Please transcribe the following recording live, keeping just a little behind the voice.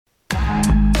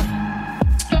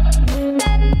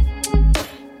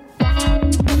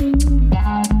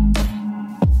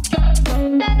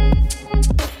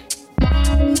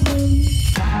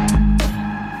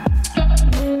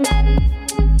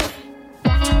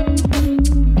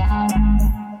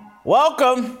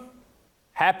Welcome.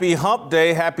 Happy hump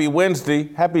day, happy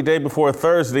Wednesday, happy day before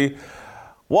Thursday.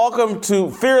 Welcome to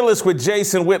Fearless with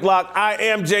Jason Whitlock. I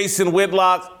am Jason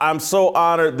Whitlock. I'm so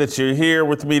honored that you're here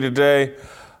with me today.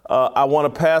 I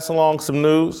want to pass along some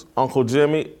news. Uncle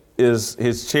Jimmy,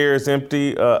 his chair is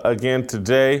empty again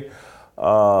today.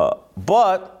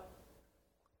 But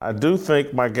I do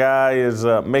think my guy is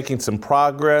making some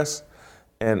progress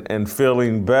and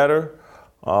feeling better.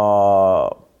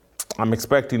 I'm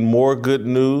expecting more good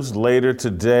news later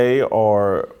today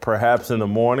or perhaps in the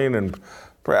morning, and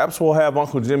perhaps we'll have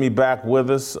Uncle Jimmy back with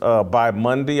us by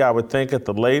Monday, I would think, at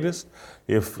the latest.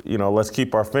 Let's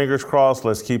keep our fingers crossed.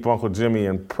 Let's keep Uncle Jimmy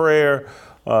in prayer.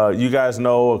 You guys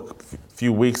know a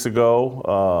few weeks ago,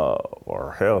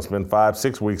 or hell, it's been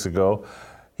 5-6 weeks ago,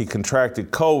 he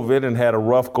contracted COVID and had a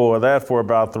rough go of that for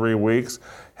about 3 weeks.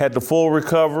 Had the full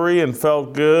recovery and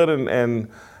felt good, and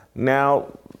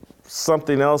now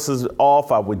something else is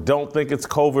off. We don't think it's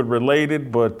COVID related,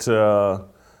 but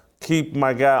keep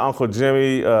my guy, Uncle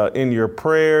Jimmy, in your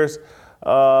prayers.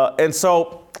 And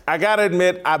so I got to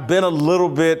admit, I've been a little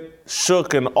bit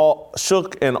shook and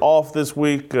off this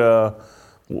week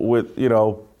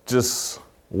with, just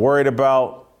worried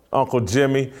about Uncle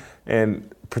Jimmy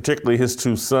and particularly his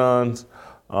two sons.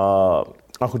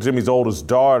 Uncle Jimmy's oldest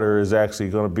daughter is actually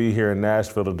going to be here in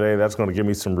Nashville today. That's going to give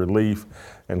me some relief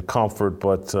and comfort.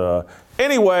 But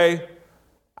anyway,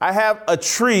 I have a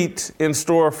treat in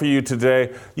store for you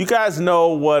today. You guys know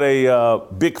what a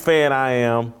big fan I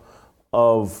am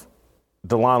of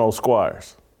Delano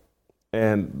Squires.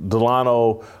 And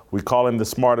Delano, we call him the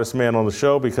smartest man on the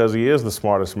show because he is the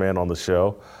smartest man on the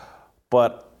show.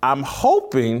 But I'm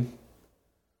hoping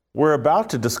we're about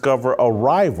to discover a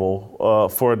rival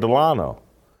for Delano.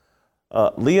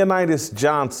 Leonidas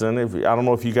Johnson, I don't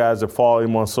know if you guys have followed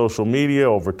him on social media,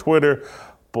 over Twitter,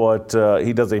 but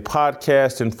he does a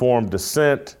podcast, Informed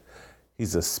Dissent.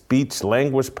 He's a speech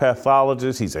language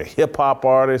pathologist. He's a hip hop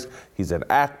artist. He's an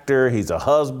actor. He's a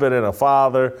husband and a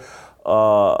father.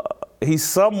 He's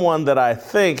someone that I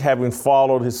think, having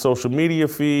followed his social media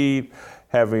feed,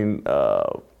 having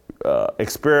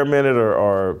experimented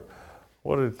or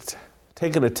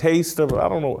taken a taste of,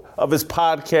 of his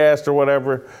podcast or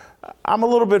whatever, I'm a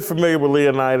little bit familiar with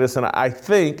Leonidas, and I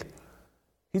think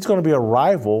he's going to be a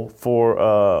rival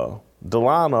for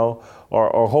Delano,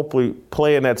 or hopefully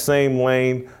play in that same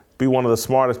lane, be one of the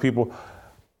smartest people.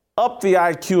 Up the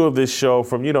IQ of this show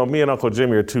from, me and Uncle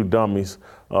Jimmy are two dummies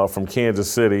from Kansas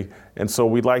City, and so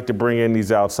we'd like to bring in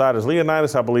these outsiders.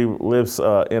 Leonidas, I believe, lives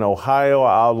in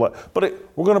Ohio. But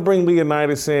we're going to bring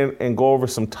Leonidas in and go over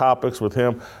some topics with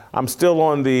him. I'm still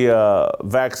on the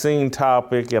vaccine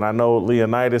topic, and I know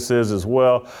Leonidas is as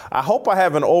well. I hope I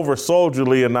haven't oversold you,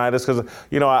 Leonidas, because,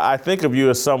 I think of you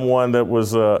as someone that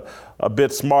was a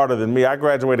bit smarter than me. I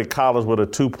graduated college with a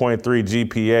 2.3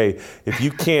 GPA. If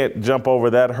you can't jump over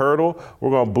that hurdle,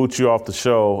 we're going to boot you off the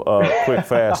show quick,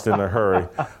 fast, in a hurry.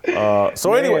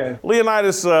 Anyway,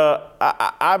 Leonidas,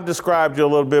 I've described you a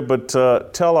little bit,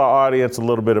 but tell our audience a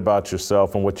little bit about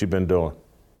yourself and what you've been doing.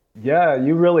 Yeah,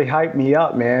 you really hyped me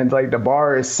up, man. Like, the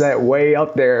bar is set way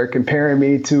up there comparing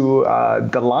me to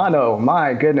Delano.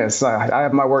 My goodness, I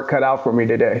have my work cut out for me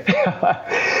today.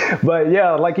 But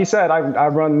yeah, like you said, I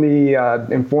run the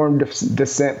Informed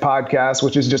Dissent podcast,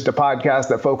 which is just a podcast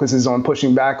that focuses on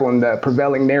pushing back on the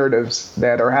prevailing narratives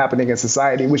that are happening in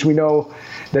society, which we know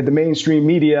that the mainstream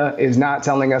media is not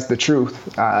telling us the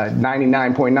truth.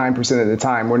 99.9% of the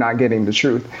time, we're not getting the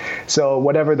truth. So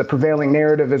whatever the prevailing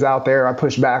narrative is out there, I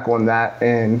push back on that,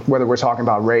 and whether we're talking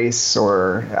about race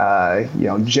or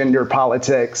gender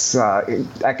politics,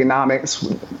 economics,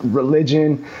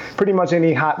 religion, pretty much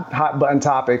any hot button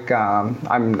topic,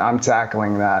 I'm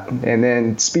tackling that. And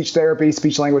then speech therapy,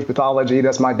 speech language pathology,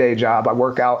 that's my day job. I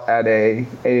work out at a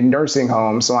nursing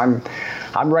home, so I'm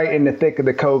right in the thick of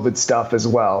the COVID stuff as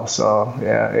well. So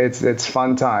yeah, it's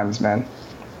fun times, man.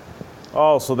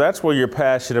 Oh, so that's where your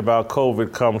passion about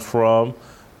COVID comes from.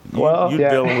 You're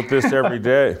dealing with this every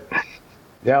day.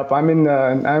 Yep, I'm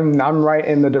right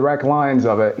in the direct lines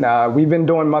of it. We've been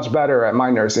doing much better at my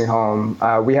nursing home.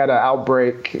 We had an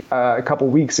outbreak a couple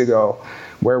weeks ago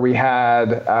where we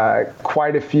had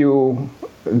quite a few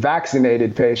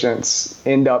vaccinated patients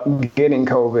end up getting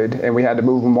COVID, and we had to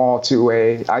move them all to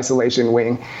a isolation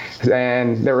wing.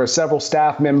 And there were several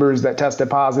staff members that tested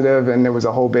positive, and there was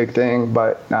a whole big thing.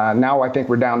 But now I think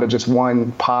we're down to just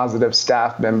one positive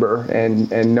staff member and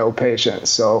no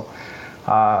patients. So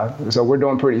we're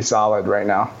doing pretty solid right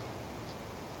now.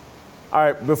 All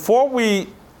right, before we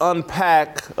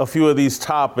unpack a few of these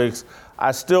topics,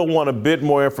 I still want a bit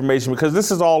more information because this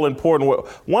is all important.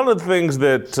 One of the things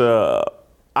that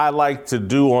I like to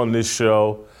do on this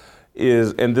show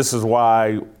is, and this is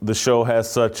why the show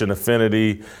has such an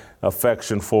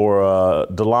affection for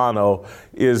Delano,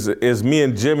 is me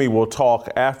and Jimmy will talk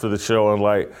after the show and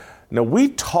like, now we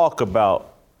talk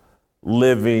about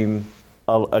living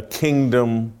a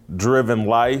kingdom-driven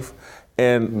life,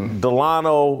 and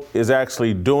Delano is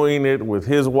actually doing it with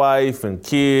his wife and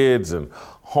kids and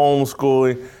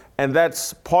homeschooling. And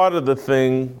that's part of the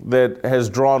thing that has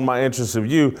drawn my interest of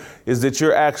you, is that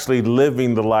you're actually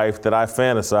living the life that I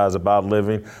fantasize about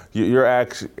living. You're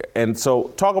actually, and so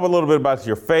talk a little bit about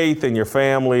your faith and your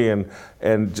family and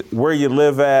where you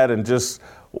live at and just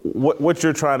what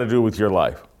you're trying to do with your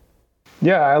life.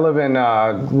 Yeah, I live in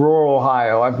rural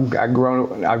Ohio.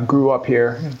 I grew up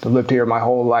here, lived here my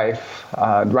whole life,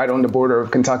 right on the border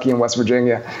of Kentucky and West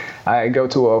Virginia. I go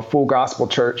to a full gospel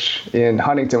church in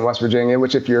Huntington, West Virginia,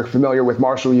 which, if you're familiar with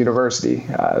Marshall University,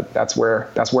 that's where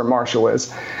Marshall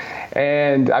is.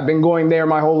 And I've been going there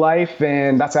my whole life,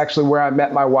 and that's actually where I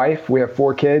met my wife. We have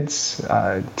 4 kids,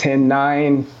 10,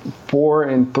 9, 4,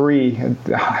 and 3.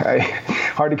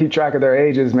 Hard to keep track of their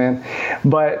ages, man.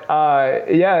 But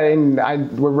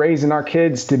we're raising our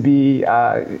kids to be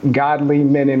godly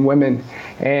men and women.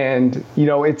 And,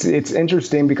 it's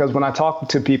interesting because when I talk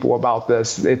to people about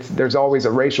this, there's always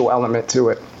a racial element to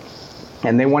it.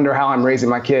 And they wonder how I'm raising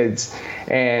my kids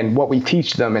and what we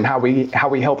teach them and how we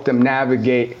help them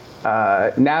navigate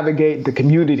the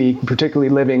community, particularly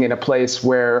living in a place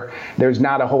where there's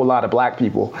not a whole lot of black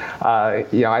people. I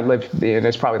live, and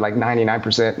it's probably like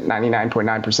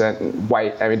 99.9%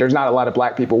 white. I mean, there's not a lot of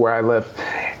black people where I live.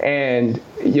 And,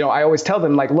 I always tell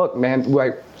them, like, look, man,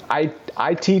 like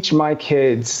I teach my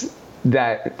kids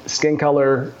that skin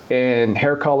color and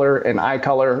hair color and eye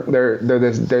color, they're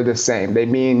the same. They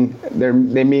mean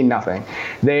nothing.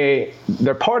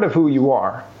 They're part of who you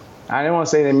are. I don't want to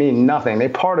say they mean nothing. They're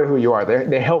part of who you are.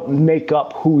 They help make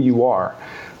up who you are,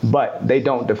 but they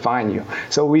don't define you.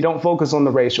 So we don't focus on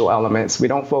the racial elements. We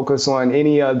don't focus on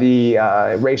any of the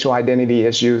racial identity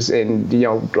issues. And,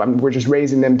 we're just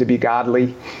raising them to be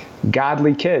godly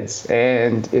kids,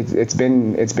 and it's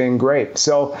been great.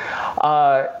 So,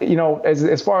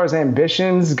 as far as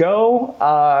ambitions go,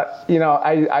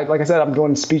 I like I said, I'm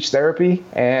doing speech therapy,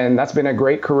 and that's been a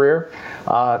great career.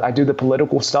 I do the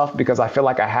political stuff because I feel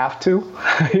like I have to.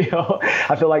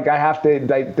 I feel like I have to.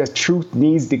 Like, the truth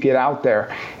needs to get out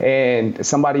there, and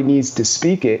somebody needs to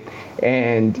speak it.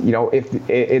 And if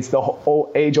it's the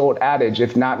age-old adage,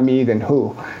 if not me, then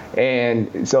who?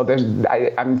 And so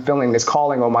I'm feeling this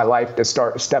calling on my life to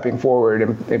start stepping forward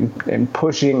and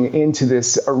pushing into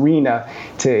this arena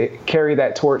to carry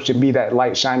that torch and be that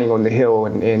light shining on the hill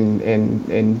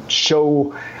and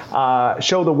show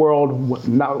the world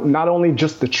not only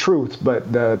just the truth,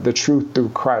 but the truth through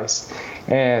Christ.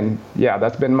 And yeah,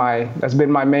 that's been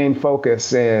my main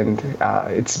focus, and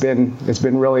it's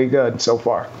been really good so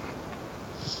far.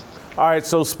 All right,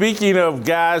 so speaking of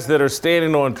guys that are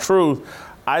standing on truth,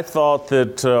 I thought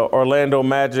that Orlando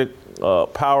Magic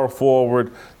power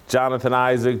forward Jonathan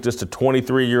Isaac, just a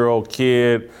 23-year-old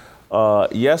kid,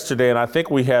 yesterday, and I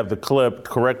think we have the clip,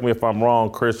 correct me if I'm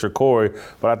wrong, Chris or Corey,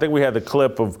 but I think we have the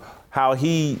clip of how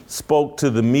he spoke to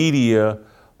the media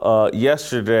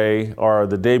yesterday or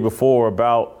the day before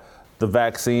about the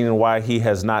vaccine and why he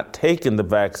has not taken the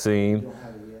vaccine.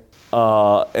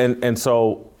 And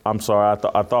so, I'm sorry,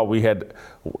 I thought we had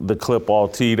the clip all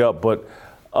teed up, but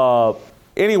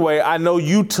anyway, I know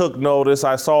you took notice.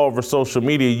 I saw over social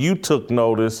media, you took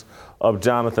notice of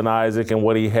Jonathan Isaac and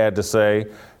what he had to say.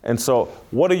 And so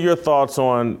what are your thoughts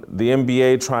on the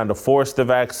NBA trying to force the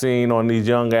vaccine on these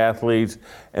young athletes?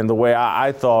 And the way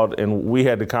I thought, and we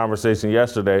had the conversation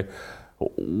yesterday,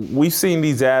 we've seen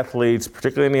these athletes,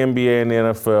 particularly in the NBA and the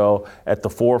NFL, at the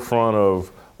forefront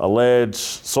of alleged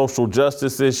social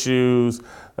justice issues,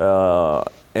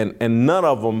 and none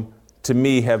of them, to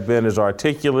me, have been as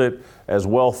articulate, as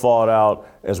well thought out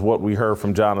as what we heard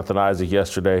from Jonathan Isaac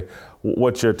yesterday.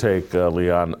 What's your take,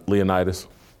 Leonidas?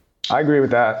 I agree with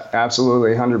that.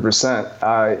 Absolutely,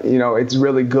 100%. It's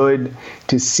really good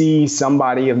to see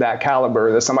somebody of that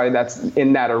caliber, somebody that's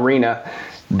in that arena,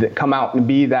 that come out and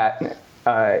be that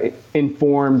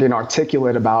informed and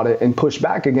articulate about it and push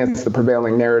back against the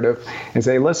prevailing narrative and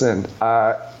say, listen,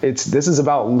 this is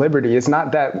about liberty. It's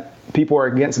not that people are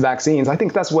against vaccines. I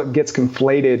think that's what gets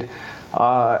conflated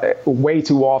way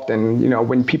too often.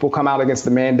 When people come out against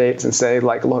the mandates and say,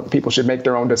 like, look, people should make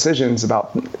their own decisions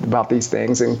about these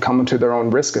things and come to their own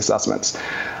risk assessments.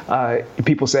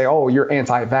 People say, oh, you're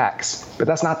anti-vax, but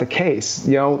that's not the case.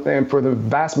 And for the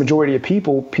vast majority of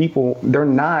people, they're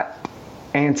not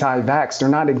anti-vax. They're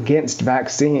not against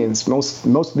vaccines. Most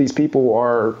of these people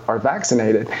are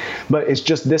vaccinated, but it's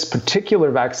just this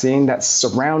particular vaccine that's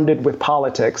surrounded with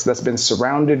politics, that's been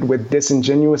surrounded with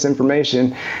disingenuous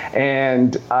information,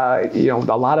 and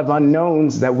a lot of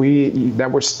unknowns that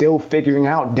we're still figuring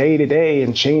out day to day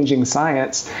and changing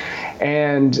science.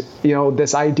 And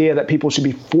this idea that people should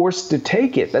be forced to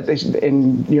take it,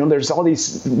 there's all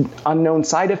these unknown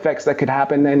side effects that could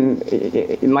happen,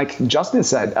 and like Justin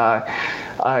said,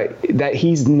 that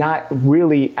he's not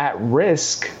really at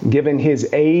risk given his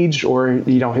age or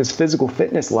his physical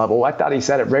fitness level. I thought he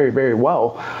said it very, very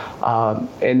well,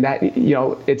 and that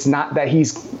it's not that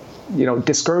he's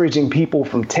discouraging people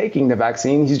from taking the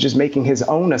vaccine. He's just making his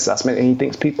own assessment, and he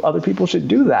thinks other people should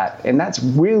do that. And that's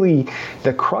really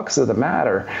the crux of the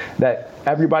matter, that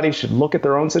everybody should look at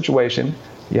their own situation.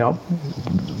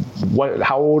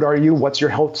 How old are you? What's your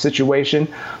health situation?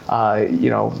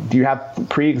 Do you have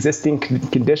pre-existing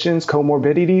conditions,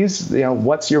 comorbidities?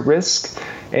 What's your risk?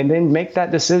 And then make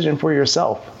that decision for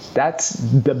yourself. That's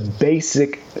the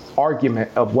basic argument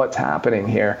of what's happening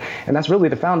here. And that's really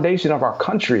the foundation of our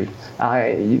country.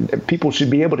 People should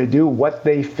be able to do what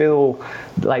they feel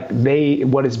like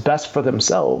what is best for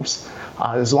themselves,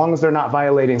 as long as they're not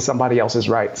violating somebody else's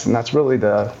rights. And that's really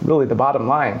the bottom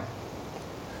line.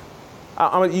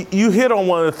 I mean, you hit on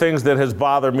one of the things that has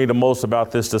bothered me the most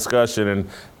about this discussion,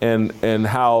 and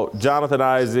how Jonathan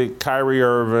Isaac, Kyrie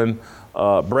Irving,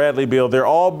 Bradley Beal, they're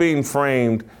all being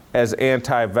framed as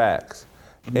anti-vax.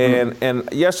 Mm-hmm.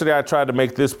 And yesterday I tried to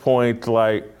make this point,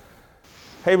 like,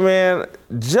 hey man,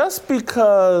 just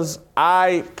because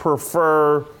I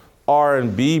prefer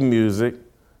R&B music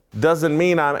doesn't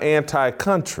mean I'm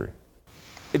anti-country.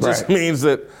 It just means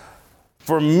that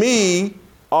for me,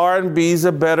 R&B is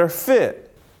a better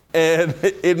fit. And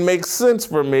it makes sense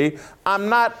for me. I'm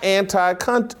not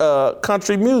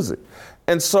anti-country music.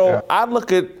 And so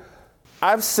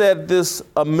I've said this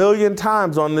a million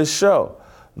times on this show.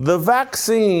 The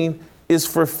vaccine is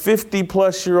for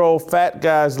 50-plus-year-old fat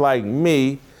guys like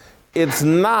me. It's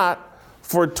not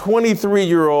for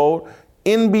 23-year-old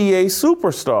NBA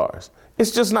superstars.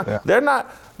 It's just not. Yeah. They're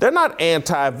not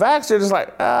anti-vax. They're just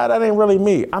like, that ain't really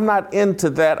me. I'm not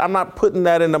into that. I'm not putting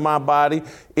that into my body.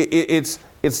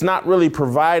 It's not really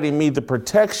providing me the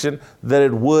protection that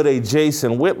it would a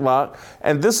Jason Whitlock.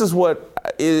 And this is what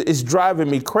is driving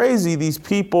me crazy, these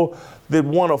people that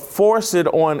want to force it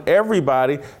on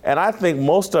everybody. And I think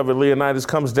most of it, Leonidas,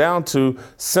 comes down to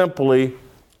simply,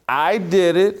 I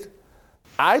did it,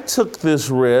 I took this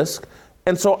risk,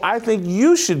 and so I think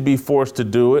you should be forced to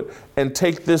do it and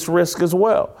take this risk as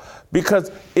well.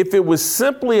 Because if it was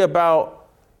simply about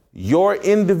your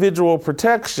individual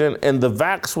protection and the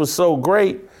vax was so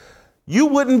great, you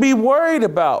wouldn't be worried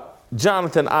about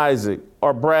Jonathan Isaac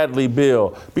or Bradley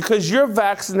Beal, because you're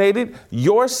vaccinated,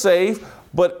 you're safe,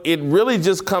 but it really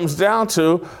just comes down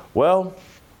to, well,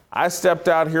 I stepped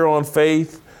out here on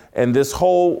faith and this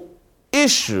whole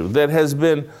issue that has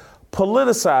been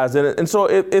politicized. And so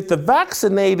if the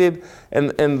vaccinated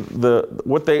and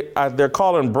what they're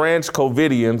calling branch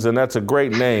COVIDians, and that's a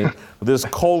great name, this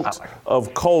cult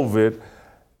of COVID,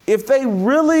 if they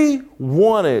really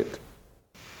wanted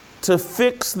to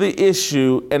fix the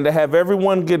issue and to have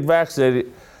everyone get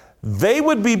vaccinated, they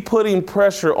would be putting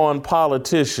pressure on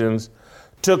politicians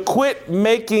to quit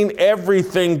making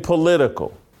everything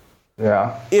political.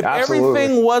 Yeah, if absolutely.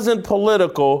 Everything wasn't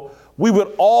political, we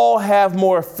would all have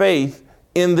more faith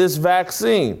in this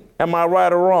vaccine. Am I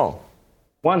right or wrong?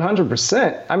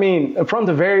 100%. I mean, from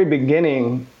the very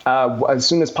beginning, as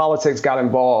soon as politics got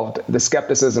involved, the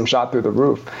skepticism shot through the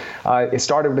roof. It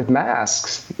started with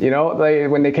masks.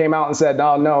 When they came out and said,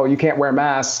 no, you can't wear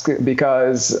masks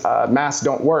because masks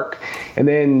don't work. And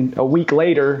then a week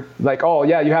later, like, oh,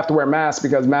 yeah, you have to wear masks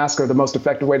because masks are the most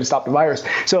effective way to stop the virus.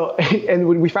 So, and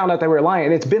when we found out they were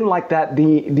lying, it's been like that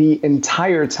the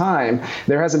entire time.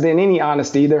 There hasn't been any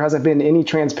honesty. There hasn't been any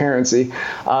transparency.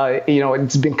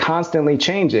 It's been constantly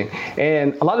changing.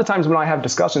 And a lot of times when I have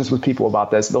discussions with people about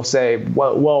this, they'll say,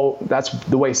 well, that's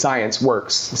the way science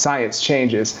works. Science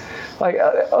changes. Like,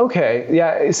 okay,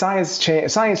 yeah, science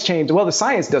changed. Well, the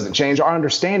science doesn't change. Our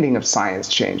understanding of science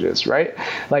changes, right?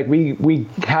 Like we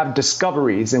have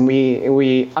discoveries and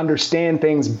we understand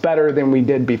things better than we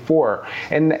did before.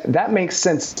 And that makes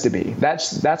sense to me.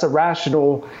 That's a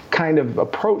rational kind of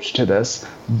approach to this,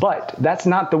 but that's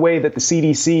not the way that the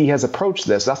CDC has approached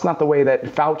this. That's not the way that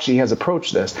Fauci has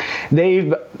approached this.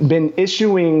 They've been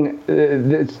issuing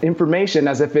the information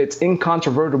as if it's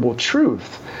incontrovertible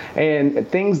truth and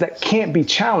things that can't be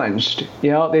challenged.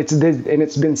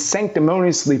 It's been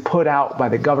sanctimoniously put out by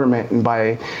the government and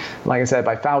by, like I said,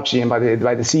 by Fauci and by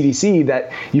the CDC,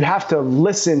 that you have to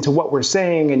listen to what we're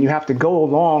saying and you have to go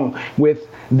along with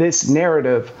this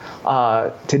narrative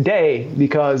today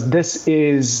because this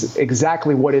is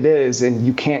exactly what it is and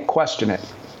you can't question it.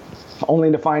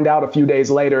 Only to find out a few days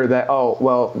later that, oh,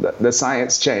 well, the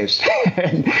science changed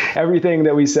and everything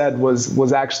that we said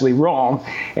was actually wrong.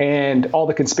 And all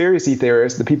the conspiracy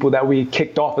theorists, the people that we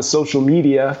kicked off of social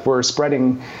media for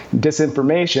spreading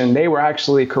disinformation, they were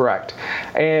actually correct.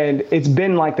 And it's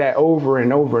been like that over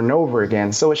and over and over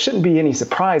again. So it shouldn't be any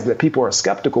surprise that people are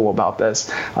skeptical about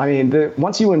this. I mean,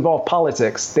 once you involve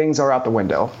politics, things are out the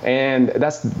window. And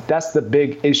that's the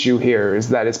big issue here, is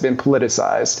that it's been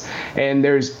politicized. And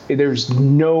there's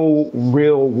no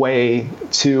real way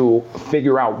to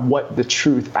figure out what the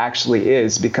truth actually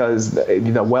is because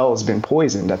the well has been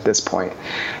poisoned at this point.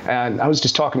 And I was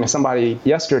just talking to somebody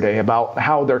yesterday about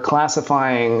how they're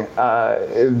classifying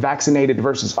vaccinated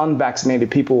versus unvaccinated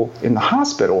people in the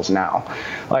hospitals now.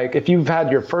 Like if you've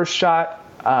had your first shot,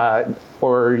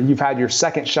 or you've had your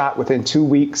second shot within 2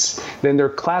 weeks, then they're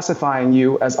classifying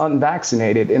you as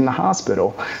unvaccinated in the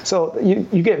hospital. So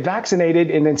you get vaccinated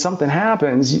and then something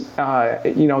happens, you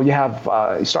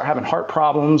start having heart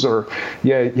problems or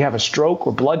you have a stroke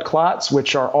or blood clots,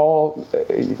 which are all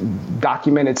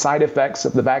documented side effects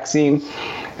of the vaccine.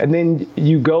 And then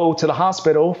you go to the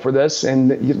hospital for this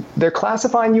and they're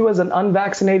classifying you as an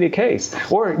unvaccinated case,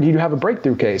 or you have a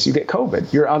breakthrough case, you get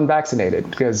COVID, you're unvaccinated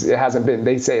because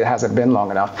they say it hasn't been long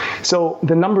enough. So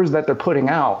the numbers that they're putting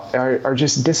out are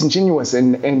just disingenuous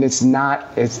and it's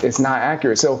not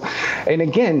accurate. So, and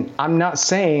again, I'm not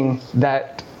saying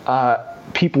that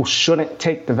people shouldn't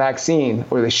take the vaccine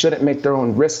or they shouldn't make their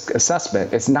own risk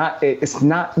assessment. It's not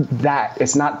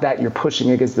that you're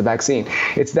pushing against the vaccine.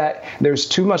 It's that there's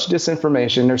too much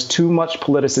disinformation, there's too much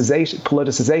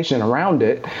politicization around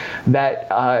it that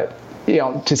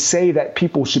to say that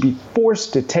people should be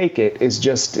forced to take it is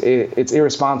just, it's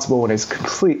irresponsible and it's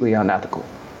completely unethical.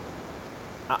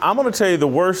 I'm going to tell you the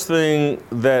worst thing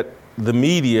that the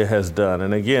media has done.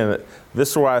 And again,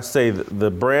 this is where I say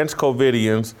the Branch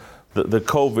Covidians, the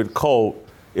COVID cult,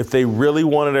 if they really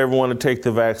wanted everyone to take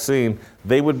the vaccine,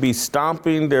 they would be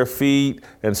stomping their feet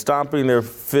and stomping their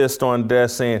fist on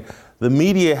desks saying the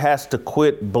media has to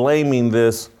quit blaming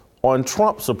this on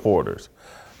Trump supporters.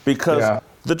 Because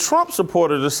the Trump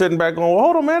supporters are sitting back going, well,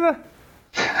 hold on, man.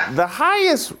 The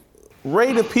highest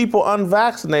rate of people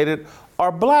unvaccinated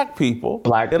are black people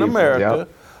in America. Yep.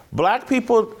 Black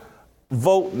people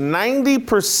vote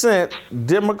 90%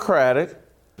 Democratic.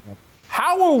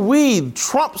 How are we,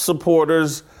 Trump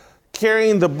supporters,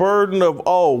 carrying the burden of,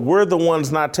 we're the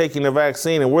ones not taking the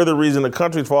vaccine and we're the reason the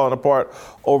country's falling apart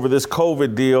over this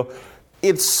COVID deal?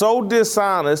 It's so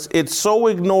dishonest. It so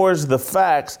ignores the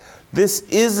facts. This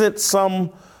isn't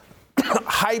some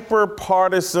hyper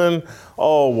partisan,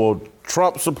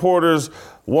 Trump supporters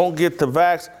won't get the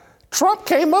vax. Trump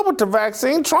came up with the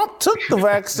vaccine. Trump took the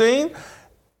vaccine.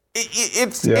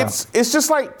 It's just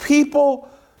like people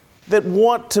that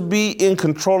want to be in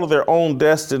control of their own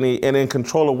destiny and in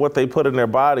control of what they put in their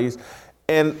bodies.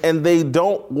 And they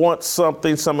don't want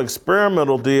some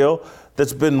experimental deal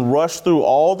that's been rushed through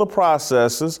all the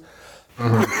processes.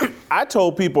 Mm-hmm. I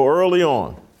told people early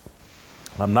on,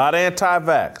 I'm not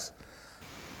anti-vax.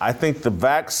 I think the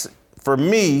vax, for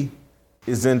me,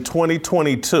 is in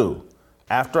 2022.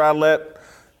 After I let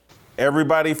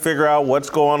everybody figure out what's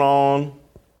going on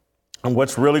and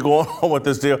what's really going on with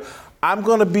this deal, I'm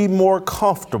going to be more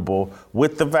comfortable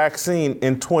with the vaccine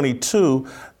in 22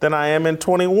 than I am in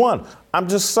 21. I'm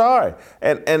just sorry.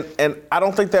 And I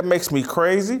don't think that makes me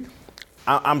crazy.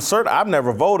 I'm certain I've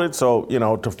never voted, so,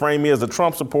 to frame me as a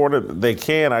Trump supporter, they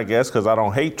can, I guess, because I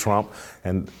don't hate Trump.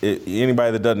 And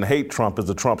anybody that doesn't hate Trump is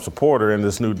a Trump supporter in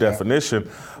this new definition.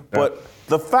 Yeah. But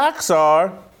the facts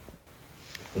are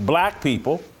black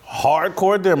people,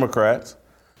 hardcore Democrats,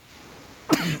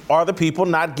 are the people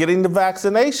not getting the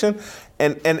vaccination.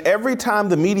 And every time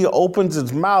the media opens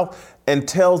its mouth and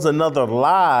tells another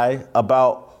lie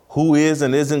about who is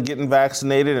and isn't getting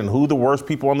vaccinated and who the worst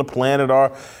people on the planet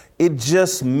are, it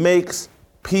just makes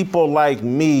people like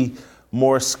me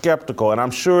more skeptical. And I'm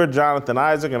sure Jonathan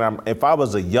Isaac, if I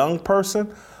was a young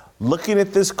person looking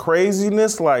at this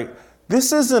craziness, like,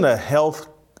 this isn't a health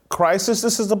crisis,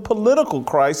 this is a political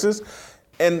crisis.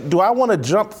 And do I want to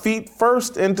jump feet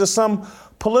first into some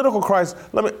political crisis?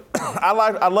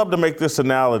 I love to make this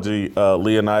analogy,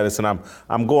 Leonidas, and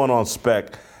I'm going on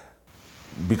spec.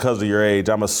 because of your age,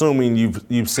 I'm assuming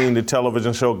you've seen the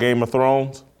television show Game of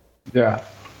Thrones? Yeah.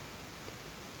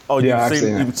 Oh, yeah, you've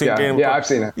seen Game of Thrones? Yeah, I've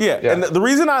seen it. Yeah, and the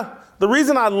reason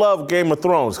I love Game of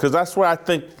Thrones, because that's where I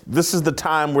think this is the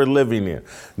time we're living in.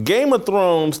 Game of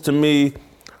Thrones, to me,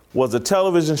 was a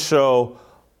television show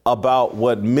about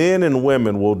what men and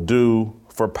women will do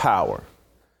for power,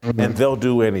 and they'll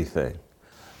do anything.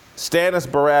 Stannis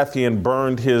Baratheon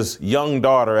burned his young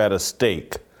daughter at a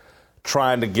stake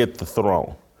trying to get the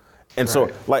throne. And so,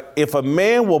 like, if a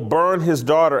man will burn his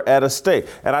daughter at a stake,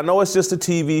 and I know it's just a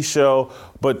TV show,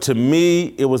 but to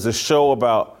me, it was a show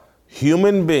about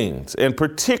human beings, and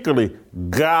particularly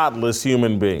godless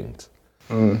human beings,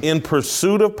 in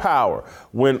pursuit of power.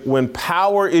 When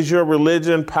power is your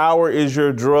religion, power is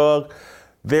your drug,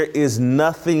 there is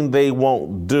nothing they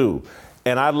won't do.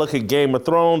 And I look at Game of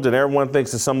Thrones, and everyone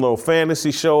thinks it's some little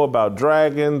fantasy show about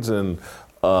dragons and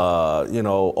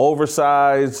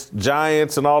oversized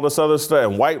giants and all this other stuff,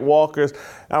 and White Walkers.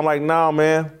 And I'm like, nah,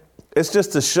 man, it's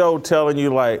just a show telling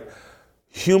you, like,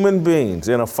 human beings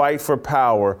in a fight for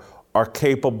power are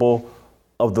capable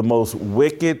of the most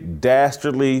wicked,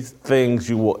 dastardly things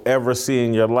you will ever see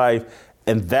in your life.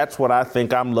 And that's what I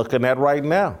think I'm looking at right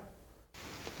now.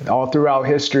 All throughout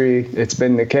history, it's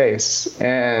been the case.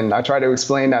 And I try to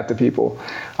explain that to people.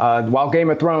 While Game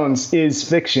of Thrones is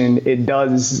fiction, it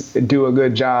does do a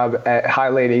good job at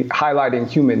highlighting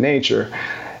human nature.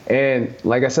 And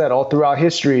like I said, all throughout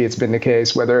history, it's been the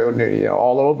case, whether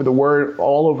all over the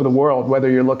world, whether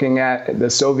you're looking at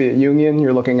the Soviet Union,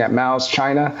 you're looking at Mao's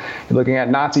China, you're looking at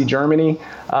Nazi Germany,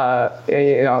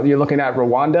 you're looking at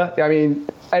Rwanda. I mean,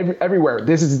 everywhere.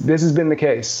 This has been the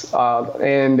case,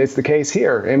 and it's the case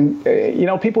here. And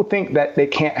people think that they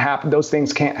can't happen; those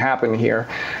things can't happen here.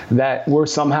 That we're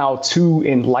somehow too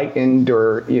enlightened,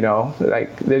 or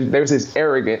like there's this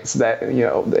arrogance that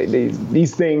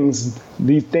these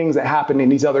things that happen in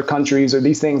these other countries, or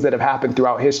these things that have happened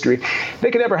throughout history,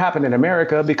 they could never happen in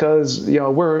America because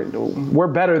we're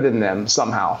better than them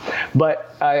somehow.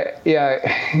 But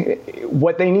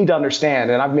what they need to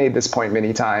understand, and I've made this point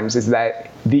many times, is that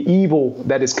the evil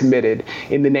that is committed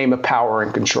in the name of power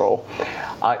and control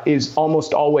is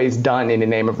almost always done in the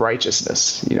name of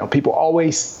righteousness. People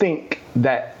always think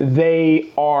that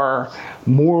they are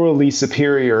morally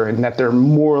superior and that they're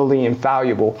morally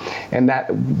infallible, and that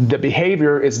the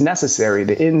behavior is necessary.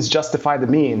 The ends justify the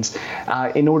means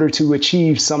in order to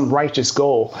achieve some righteous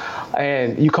goal.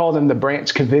 And you call them the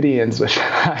Branch Covidians, which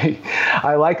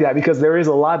I like that, because there is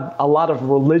a lot of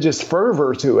religious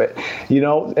fervor to it.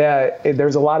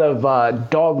 There's a lot of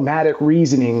dogmatic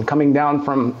reasoning coming down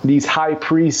from these high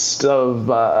priests of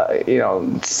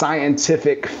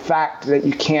scientific fact that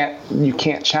you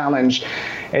can't challenge.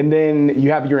 And then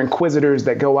you have your inquisitors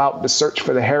that go out to search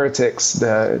for the heretics,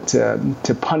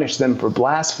 to punish them for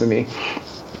blasphemy.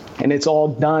 And it's all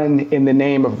done in the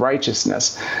name of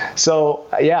righteousness. So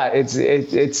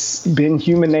it's been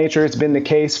human nature. It's been the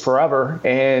case forever,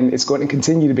 and it's going to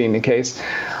continue to be the case.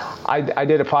 I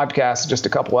did a podcast just a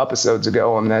couple episodes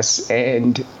ago on this,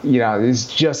 and it's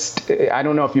just, I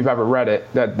don't know if you've ever read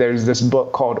it, that there's this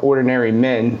book called Ordinary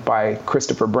Men by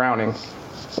Christopher Browning.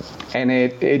 And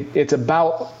it's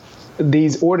about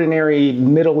these ordinary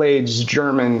middle-aged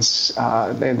Germans.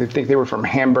 They think they were from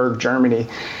Hamburg, Germany,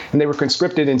 and they were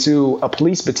conscripted into a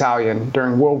police battalion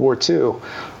during World War II.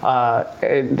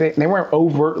 They weren't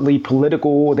overtly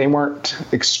political. They weren't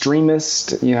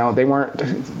extremist. They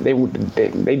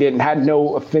had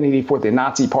no affinity for the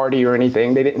Nazi Party or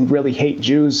anything. They didn't really hate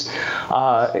Jews.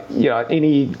 They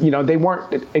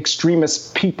weren't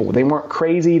extremist people. They weren't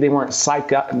crazy. They weren't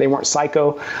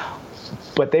psycho.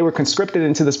 But they were conscripted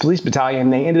into this police battalion.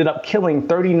 They ended up killing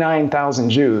 39,000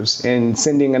 Jews and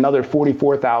sending another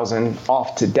 44,000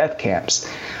 off to death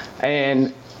camps.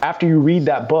 And after you read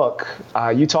that book,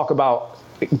 you talk about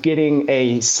getting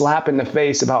a slap in the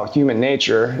face about human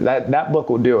nature. That book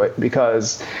will do it,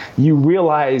 because you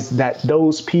realize that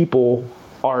those people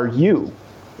are you.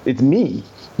 It's me.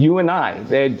 You and I,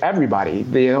 everybody.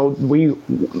 We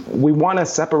want to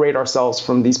separate ourselves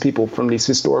from these people, from these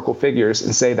historical figures,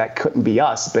 and say that couldn't be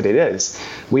us, but it is.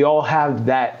 We all have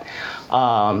that.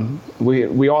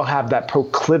 We all have that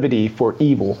proclivity for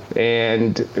evil,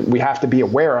 and we have to be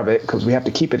aware of it because we have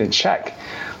to keep it in check.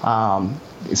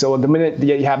 So the minute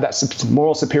you have that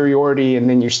moral superiority, and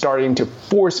then you're starting to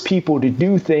force people to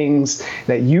do things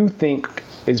that you think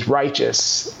is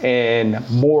righteous and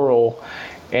moral,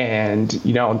 and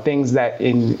things that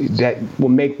will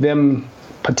make them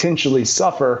potentially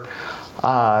suffer,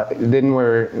 then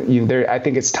I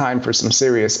think it's time for some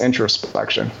serious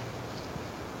introspection.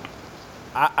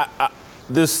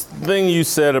 this thing you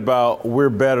said about we're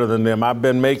better than them. I've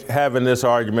been having this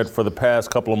argument for the past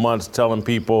couple of months, telling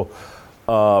people,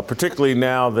 particularly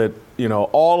now that,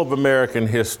 all of American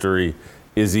history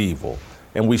is evil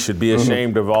and we should be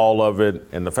ashamed of all of it.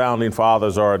 And the founding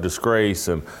fathers are a disgrace.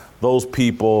 And those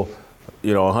people,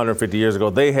 150 years ago,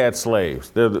 they had slaves.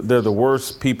 They're the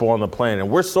worst people on the planet.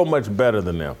 And we're so much better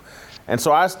than them. And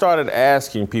so I started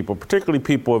asking people, particularly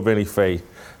people of any faith,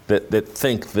 that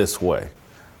think this way.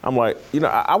 I'm like,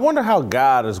 I wonder how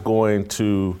God is going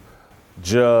to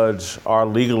judge our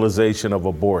legalization of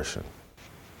abortion.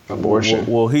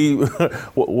 Will he,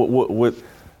 with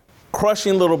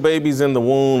crushing little babies in the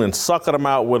womb and sucking them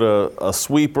out with a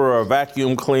sweeper or a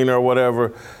vacuum cleaner or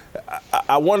whatever?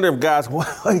 I wonder if God's,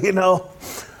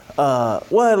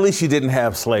 at least you didn't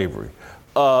have slavery.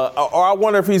 Or I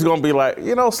wonder if he's going to be like,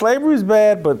 slavery's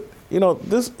bad, but,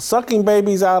 this sucking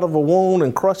babies out of a womb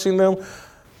and crushing them,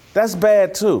 that's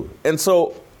bad too. And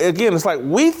so, again, it's like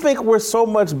we think we're so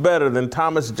much better than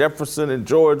Thomas Jefferson and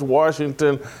George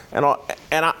Washington and all,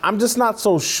 and I'm just not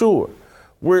so sure.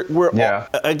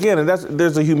 Again, and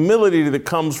there's a humility that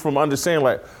comes from understanding,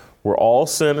 like, we're all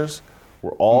sinners,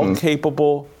 we're all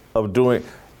capable of doing.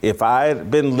 If I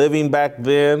had been living back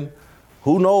then,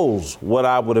 who knows what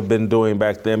I would have been doing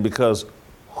back then, because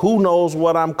who knows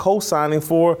what I'm co-signing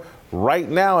for right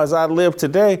now as I live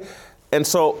today. And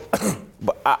so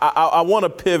I want to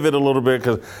pivot a little bit,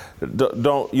 because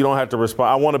you don't have to respond.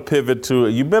 I want to pivot to,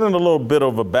 you've been in a little bit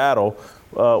of a battle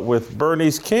with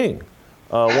Bernice King,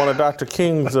 one of Dr.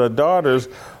 King's daughters.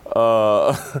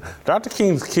 Dr.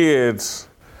 King's kids,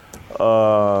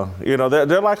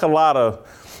 they're like a lot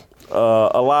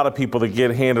of people that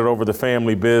get handed over the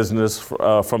family business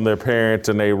from their parents,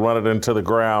 and they run it into the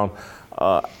ground.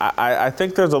 I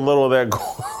think there's a little of that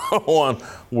going on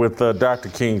with Dr.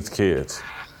 King's kids.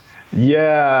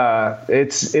 Yeah,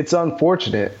 it's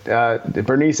unfortunate.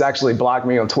 Bernice actually blocked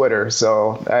me on Twitter,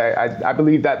 so I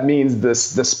believe that means the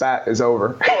spat is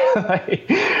over.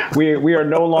 we are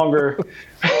no longer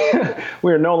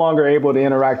able to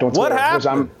interact on Twitter, which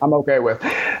I'm okay with.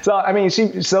 So I mean,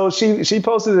 she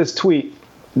posted this tweet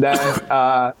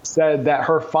that said that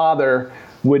her father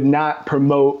would not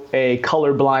promote a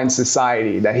colorblind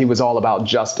society, that he was all about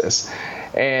justice.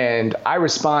 And I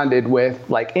responded with,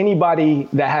 like, anybody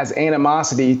that has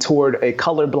animosity toward a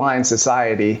colorblind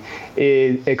society,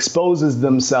 it exposes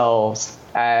themselves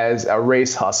as a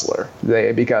race hustler,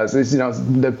 because it's,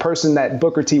 the person that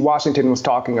Booker T. Washington was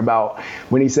talking about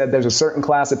when he said there's a certain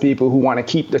class of people who want to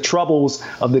keep the troubles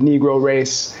of the Negro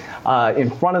race in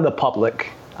front of the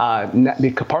public,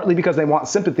 partly because they want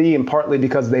sympathy and partly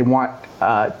because they want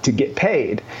to get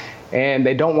paid. And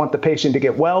they don't want the patient to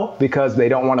get well because they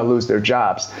don't want to lose their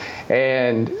jobs.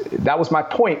 And that was my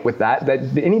point with that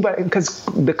anybody, because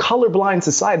the colorblind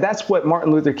society, that's what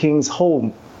Martin Luther King's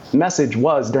whole message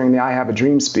was during the I Have a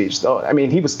Dream speech. So, I mean,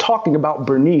 he was talking about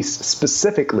Bernice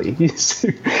specifically.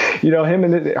 Him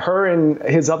and her and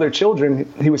his other children,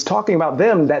 he was talking about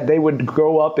them, that they would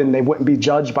grow up and they wouldn't be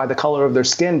judged by the color of their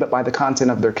skin, but by the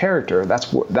content of their character.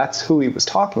 That's who he was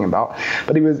talking about.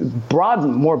 But he was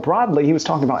more broadly, he was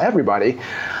talking about everybody.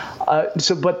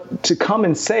 But to come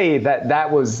and say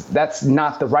that's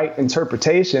not the right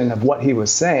interpretation of what he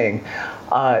was saying,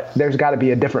 there's got to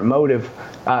be a different motive.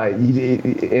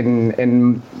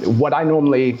 In what I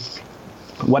normally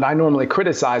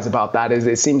criticize about that is,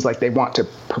 it seems like they want to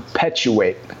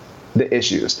perpetuate the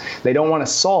issues. They don't want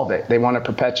to solve it. They want to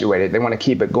perpetuate it. They want to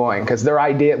keep it going, because their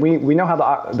idea, we know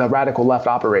how the radical left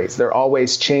operates. They're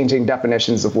always changing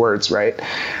definitions of words, right?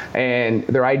 And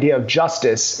their idea of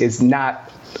justice is not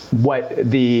what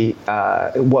we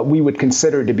would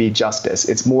consider to be justice.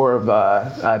 It's more of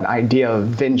an idea of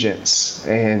vengeance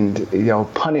and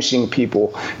punishing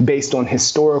people based on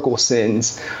historical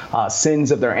sins,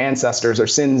 sins of their ancestors, or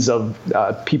sins of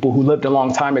people who lived a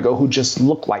long time ago who just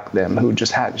look like them, who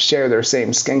just share their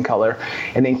same skin color,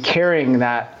 and then carrying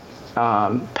that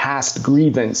past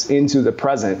grievance into the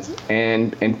present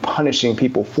and punishing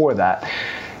people for that.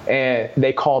 And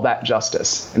they call that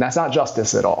justice. And that's not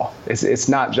justice at all. It's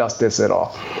not justice at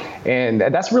all. And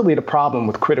that's really the problem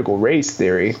with critical race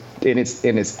theory in its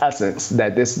essence,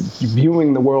 that this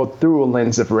viewing the world through a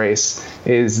lens of race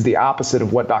is the opposite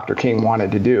of what Dr. King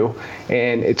wanted to do.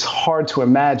 And it's hard to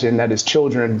imagine that his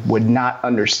children would not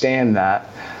understand that.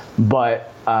 But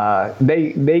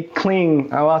they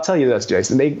cling. Oh, I'll tell you this,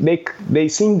 Jason. They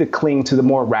seem to cling to the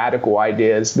more radical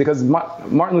ideas, because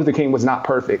Martin Luther King was not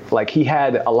perfect. Like, he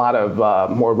had a lot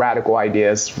of more radical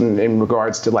ideas in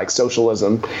regards to, like,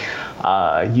 socialism,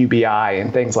 UBI,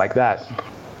 and things like that.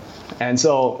 And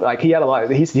so, like, he had a lot.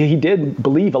 He did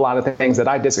believe a lot of things that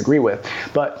I disagree with,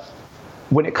 but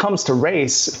when it comes to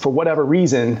race, for whatever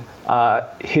reason,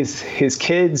 his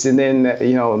kids and then,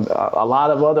 a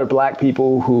lot of other black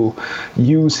people who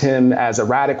use him as a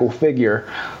radical figure,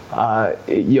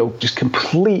 just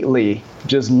completely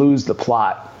just lose the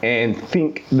plot and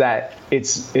think that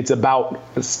it's about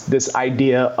this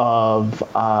idea of,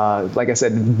 like I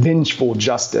said, vengeful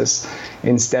justice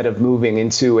instead of moving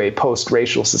into a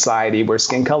post-racial society where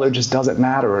skin color just doesn't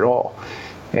matter at all.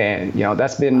 And,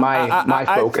 that's been my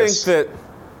focus.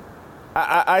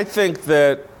 I think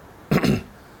that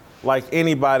like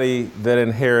anybody that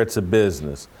inherits a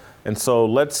business, and so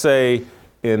let's say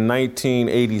in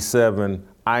 1987,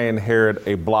 I inherit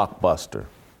a Blockbuster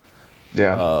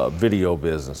video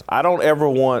business. I don't ever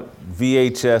want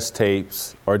VHS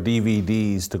tapes or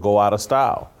DVDs to go out of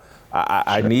style.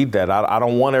 I need that. I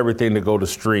don't want everything to go to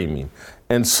streaming.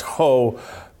 And so,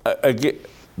 again,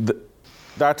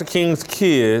 Dr. King's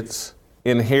kids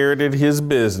inherited his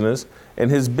business, and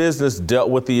his business dealt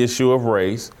with the issue of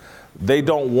race. They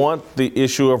don't want the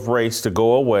issue of race to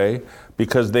go away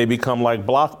because they become like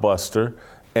Blockbuster,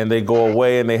 and they go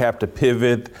away and they have to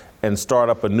pivot and start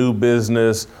up a new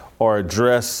business or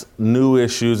address new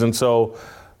issues. And so,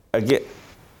 again,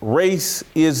 race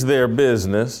is their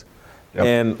business,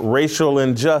 and racial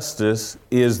injustice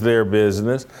is their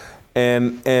business.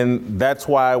 And that's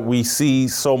why we see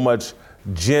so much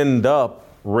ginned up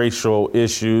racial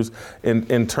issues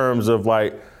in terms of,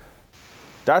 like,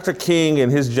 Dr. King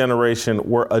and his generation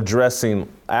were addressing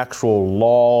actual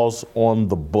laws on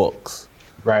the books.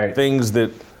 Right. Things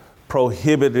that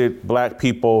prohibited black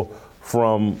people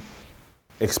from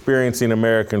experiencing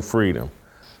American freedom.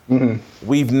 Mm-hmm.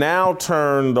 We've now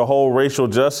turned the whole racial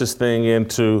justice thing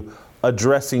into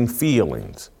addressing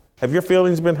feelings. Have your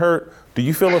feelings been hurt? Do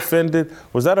you feel offended?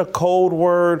 Was that a cold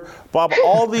word? Bob,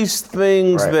 all these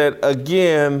things that,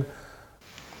 again,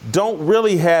 don't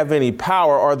really have any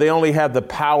power, or they only have the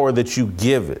power that you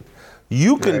give it.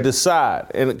 You can decide,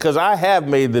 and because I have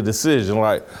made the decision,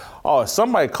 like, if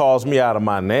somebody calls me out of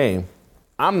my name,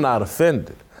 I'm not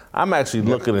offended. I'm actually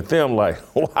looking at them like,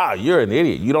 wow, you're an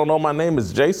idiot. You don't know my name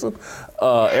is Jason?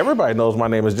 Everybody knows my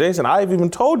name is Jason. I've even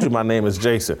told you my name is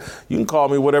Jason. You can call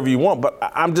me whatever you want, but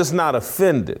I'm just not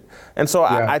offended. And so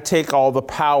I take all the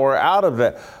power out of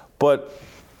that. But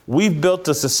we've built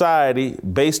a society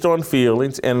based on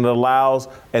feelings, and it allows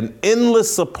an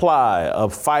endless supply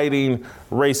of fighting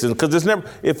racism. Because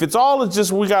if it's all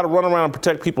just we got to run around and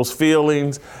protect people's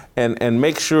feelings and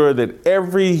make sure that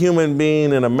every human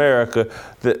being in America,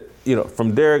 that,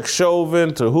 from Derek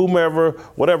Chauvin to whomever,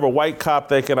 whatever white cop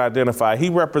they can identify, he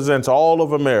represents all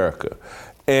of America.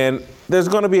 And there's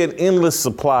going to be an endless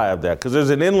supply of that, because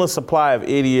there's an endless supply of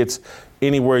idiots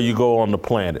anywhere you go on the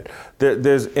planet.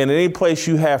 There's in any place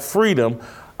you have freedom.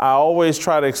 I always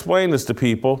try to explain this to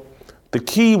people. The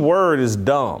key word is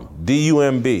dumb,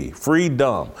 D-U-M-B, free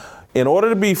dumb. In order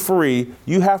to be free,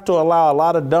 you have to allow a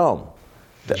lot of dumb,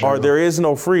 or there is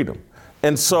no freedom.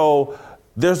 And so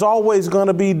there's always going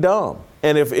to be dumb.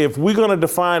 And if we're going to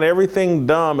define everything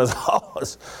dumb as,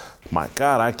 my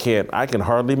God, I can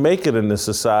hardly make it in this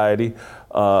society.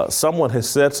 Someone has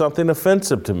said something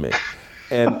offensive to me.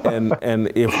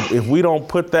 And if we don't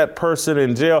put that person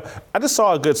in jail, I just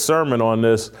saw a good sermon on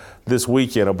this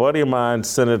weekend. A buddy of mine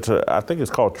sent it to, I think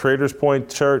it's called Traders Point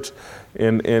Church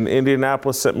in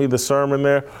Indianapolis, sent me the sermon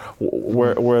there,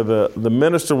 where the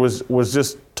minister was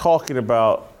just talking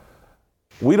about,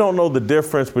 we don't know the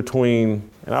difference between,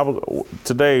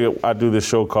 today I do this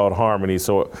show called Harmony.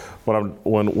 So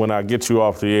when I get you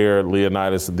off the air,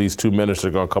 Leonidas, these two ministers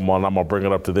are going to come on. I'm going to bring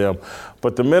it up to them.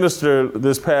 But the minister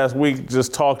this past week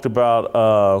just talked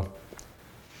about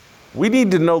we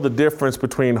need to know the difference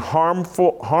between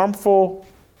harmful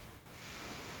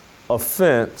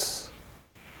offense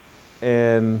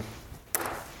and,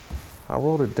 I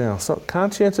wrote it down,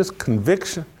 conscientious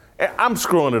conviction. I'm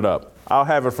screwing it up. I'll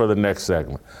have it for the next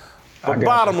segment. But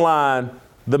bottom line,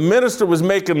 the minister was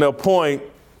making the point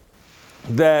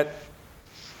that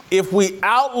if we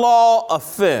outlaw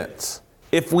offense,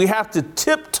 if we have to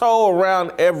tiptoe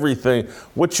around everything,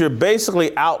 what you're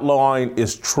basically outlawing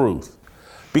is truth.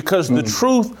 Because the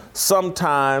truth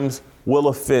sometimes will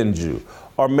offend you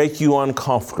or make you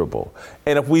uncomfortable.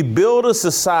 And if we build a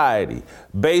society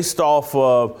based off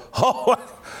of,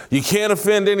 you can't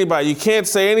offend anybody, you can't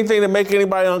say anything to make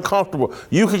anybody uncomfortable,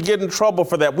 you could get in trouble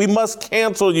for that, we must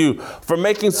cancel you for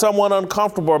making someone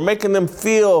uncomfortable or making them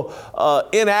feel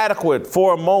inadequate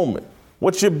for a moment.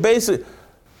 What you're basically,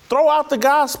 throw out the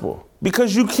gospel,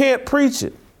 because you can't preach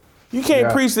it. You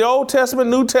can't preach the Old Testament,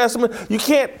 New Testament. You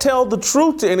can't tell the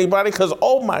truth to anybody because,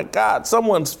 oh my God,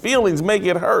 someone's feelings may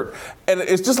get hurt. And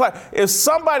it's just like,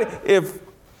 if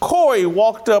Corey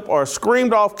walked up or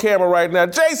screamed off camera right now,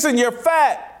 Jason, you're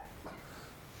fat.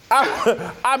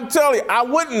 I'm telling you, I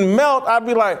wouldn't melt. I'd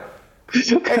be like,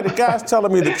 hey, the guy's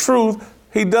telling me the truth.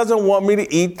 He doesn't want me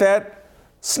to eat that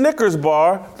Snickers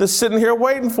bar that's sitting here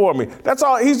waiting for me. That's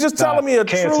all. He's just telling me a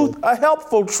truth, a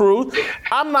helpful truth.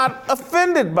 I'm not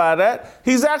offended by that.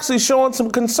 He's actually showing some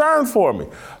concern for me.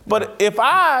 But if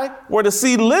I were to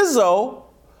see Lizzo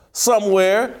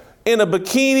somewhere in a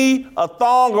bikini, a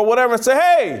thong, or whatever, and say,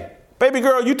 hey, baby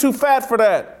girl, you too fat for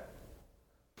that.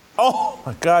 Oh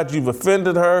my God, you've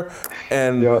offended her,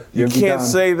 and you can't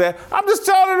say that. I'm just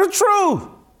telling her the truth.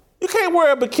 You can't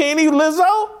wear a bikini,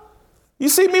 Lizzo. You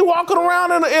see me walking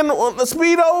around in a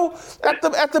Speedo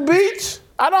at the beach?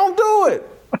 I don't do it.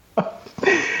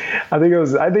 I think it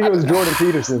was Jordan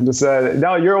Peterson that said,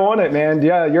 no, you're on it, man.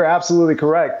 Yeah, you're absolutely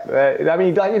correct. I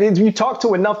mean, like, if you talk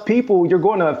to enough people, you're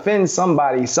going to offend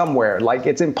somebody somewhere. Like,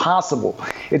 it's impossible.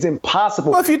 It's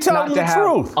impossible. Well, if you tell them the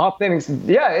truth. Authentic,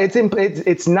 yeah,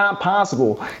 it's not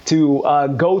possible to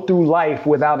go through life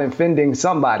without offending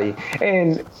somebody.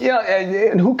 And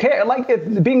and who cares?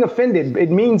 Like, being offended,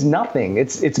 it means nothing.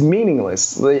 It's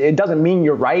meaningless. It doesn't mean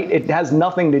you're right. It has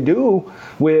nothing to do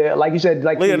with, like you said,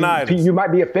 like Leonidas. You might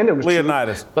be offended with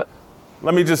Leonidas,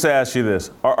 let me just ask you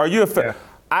this. Are you offended? Yeah.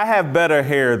 I have better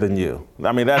hair than you.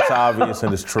 I mean, that's obvious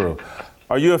and it's true.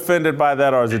 Are you offended by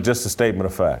that, or is it just a statement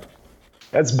of fact?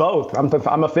 It's both.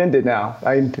 I'm offended now.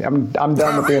 I'm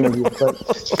done with the interview.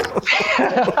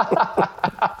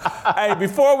 Hey,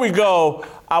 before we go,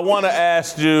 I want to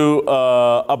ask you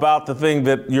about the thing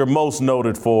that you're most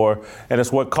noted for, and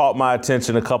it's what caught my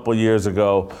attention a couple years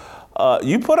ago.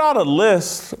 You put out a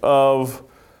list of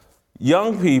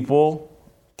young people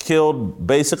killed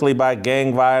basically by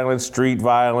gang violence, street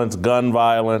violence, gun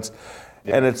violence,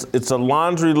 and it's a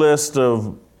laundry list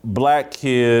of black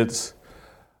kids.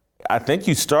 I think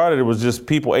you started, it was just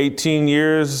people 18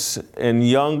 years and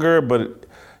younger, but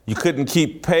you couldn't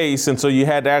keep pace, and so you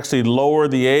had to actually lower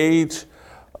the age.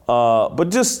 But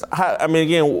just, I mean,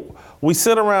 again, we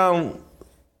sit around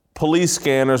police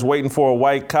scanners waiting for a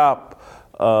white cop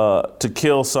to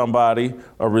kill somebody,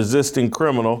 a resisting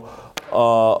criminal,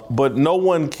 but no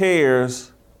one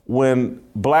cares when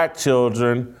black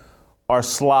children are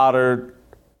slaughtered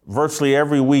virtually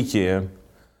every weekend.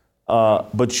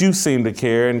 But you seem to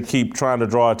care and keep trying to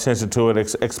draw attention to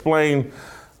it. Explain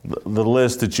the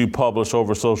list that you publish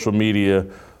over social media.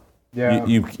 Yeah.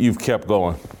 You've kept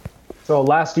going. So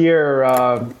last year,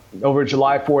 over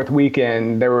July 4th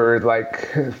weekend, there were like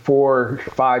 4 or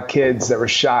 5 kids that were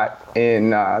shot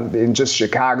in just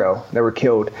Chicago that were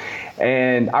killed.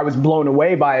 And I was blown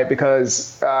away by it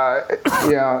because,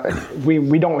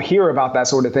 we don't hear about that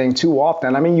sort of thing too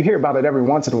often. I mean, you hear about it every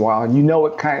once in a while, and you knew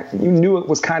it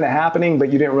was kind of happening,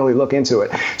 but you didn't really look into it.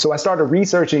 So I started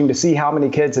researching to see how many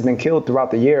kids had been killed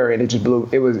throughout the year, and it just blew.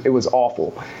 It was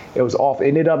awful. It was awful. It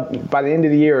ended up, by the end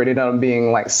of the year, it ended up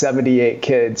being like 78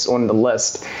 kids on the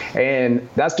list, and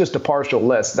that's just a partial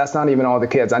list. That's not even all the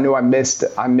kids. I knew I missed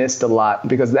a lot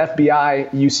because the FBI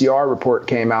UCR report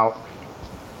came out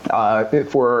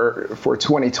for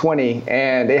 2020,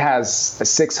 and it has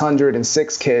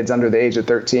 606 kids under the age of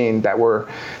 13 that were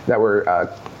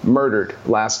murdered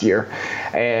last year.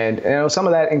 And some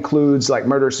of that includes like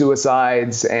murder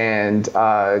suicides and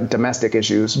domestic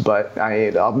issues, but a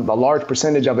large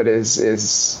percentage of it is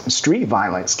street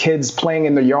violence, kids playing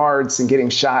in their yards and getting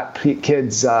shot,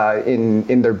 kids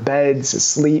in their beds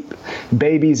asleep,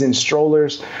 babies in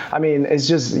strollers. I mean, it's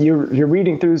just you're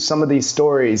reading through some of these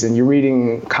stories and you're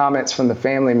reading comments from the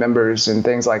family members and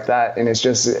things like that, and it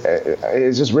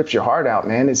just rips your heart out,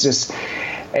 man. It's just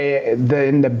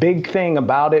the big thing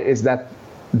about it is that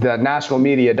the national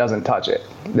media doesn't touch it.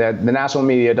 The national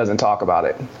media doesn't talk about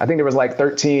it. I think there was like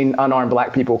 13 unarmed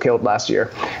black people killed last year,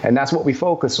 and that's what we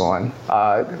focus on.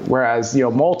 Whereas,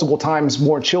 multiple times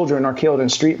more children are killed in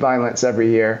street violence every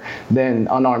year than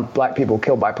unarmed black people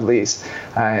killed by police.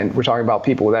 And we're talking about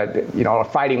people that are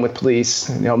fighting with police.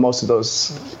 Most of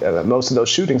those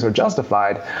shootings are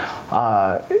justified,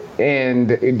 and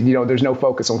there's no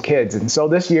focus on kids. And so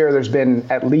this year there's been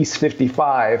at least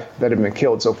 55 that have been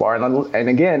killed so far. And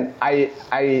again,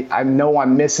 I know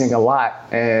I'm missing a lot,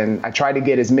 and I try to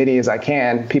get as many as I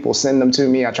can. People send them to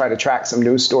me. I try to track some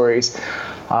news stories,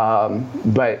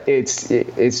 but it's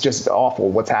just awful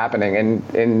what's happening.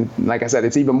 And like I said,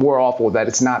 it's even more awful that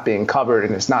it's not being covered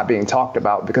and it's not being talked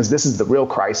about, because this is the real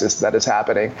crisis that is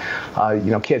happening.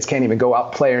 Kids can't even go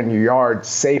out play in your yard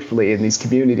safely in these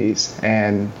communities,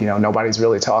 and nobody's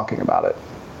really talking about it.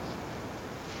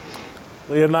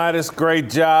 Leonidas, great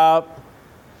job.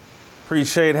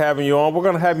 Appreciate having you on. We're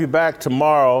going to have you back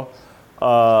tomorrow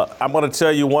I'm going to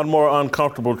tell you one more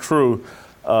uncomfortable truth.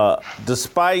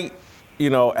 Despite,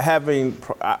 having,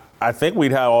 I think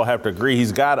we'd all have to agree,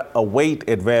 he's got a weight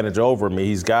advantage over me.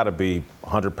 He's got to be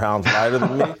 100 pounds lighter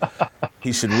than me.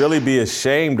 He should really be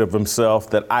ashamed of himself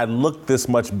that I look this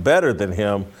much better than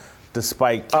him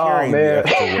despite carrying the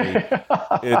extra weight.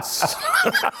 It's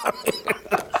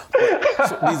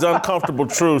these uncomfortable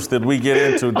truths that we get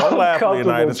into. Don't laugh,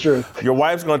 Leonidas. Your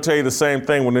wife's going to tell you the same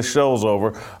thing when this show's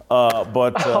over.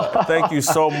 But thank you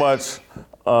so much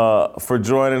for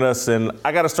joining us. And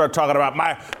I got to start talking about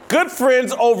my good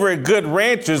friends over at Good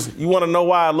Ranchers. You want to know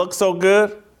why I look so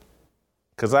good?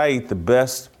 Because I eat the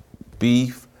best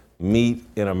beef meat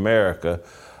in America.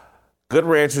 Good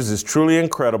Ranchers is truly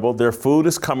incredible. Their food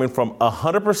is coming from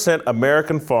 100%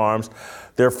 American farms.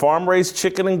 Their farm-raised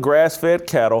chicken and grass-fed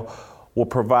cattle will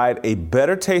provide a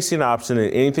better tasting option than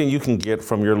anything you can get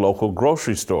from your local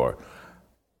grocery store.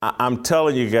 I'm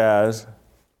telling you guys,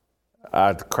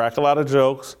 I crack a lot of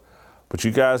jokes, but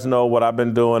you guys know what I've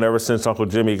been doing ever since Uncle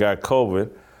Jimmy got COVID.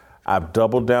 I've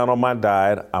doubled down on my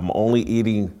diet. I'm only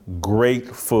eating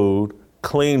great food,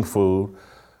 clean food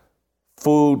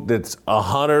that's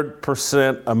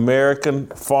 100% American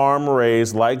farm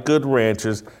raised, like Good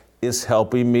Ranchers, is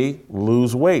helping me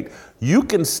lose weight. You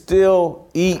can still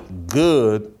eat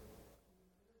good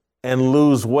and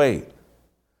lose weight.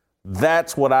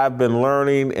 That's what I've been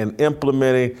learning and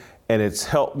implementing, and it's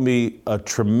helped me a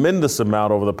tremendous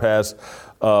amount over the past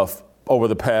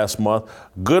month.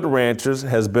 Good Ranchers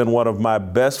has been one of my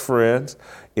best friends.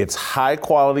 It's high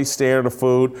quality standard of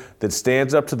food that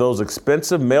stands up to those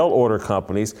expensive mail order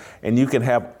companies, and you can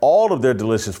have all of their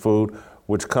delicious food,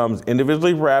 which comes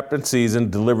individually wrapped and seasoned,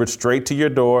 delivered straight to your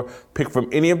door. Pick from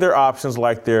any of their options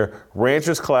like their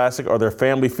Ranchers Classic or their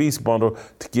Family Feast bundle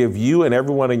to give you and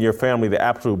everyone in your family the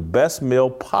absolute best meal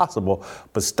possible.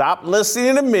 But stop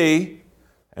listening to me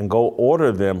and go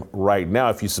order them right now.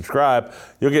 If you subscribe,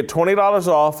 you'll get $20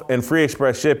 off and free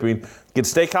express shipping. Get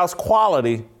steakhouse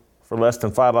quality for less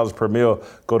than $5 per meal.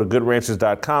 Go to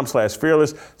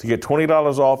goodranchers.com/fearless to get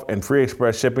 $20 off and free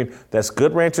express shipping. That's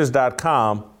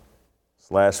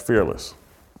goodranchers.com/fearless.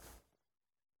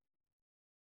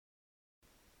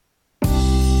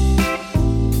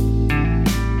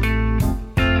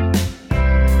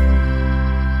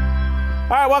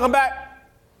 All right, welcome back.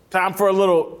 Time for a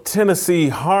little Tennessee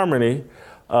harmony.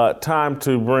 Time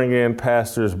to bring in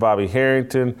Pastors Bobby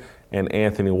Harrington and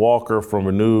Anthony Walker from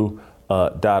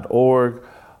Renew.org.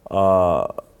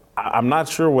 I'm not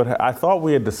sure I thought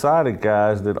we had decided,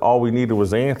 guys, that all we needed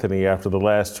was Anthony after the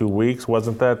last 2 weeks.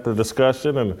 Wasn't that the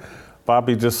discussion? And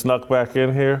Bobby just snuck back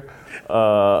in here.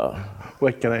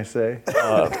 What can I say?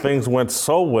 Things went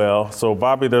so well. So,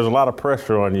 Bobby, there's a lot of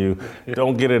pressure on you.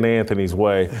 Don't get in Anthony's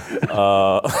way.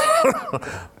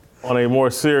 On a more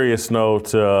serious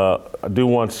note, I do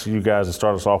want you guys to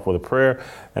start us off with a prayer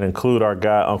and include our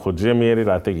guy, Uncle Jimmy, in it.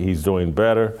 I think he's doing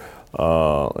better.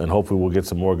 And hopefully we'll get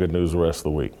some more good news the rest of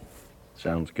the week.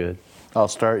 Sounds good. I'll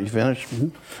start. You finished?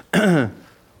 Mm-hmm.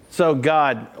 So,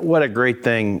 God, what a great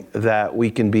thing that we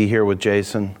can be here with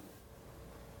Jason.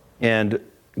 And,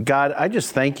 God, I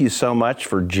just thank you so much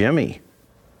for Jimmy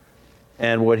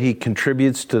and what he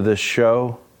contributes to this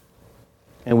show.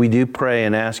 And we do pray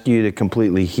and ask you to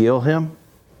completely heal him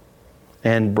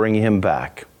and bring him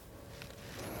back.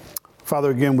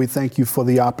 Father, again, we thank you for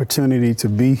the opportunity to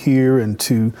be here and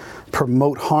to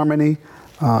promote harmony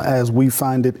as we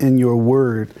find it in your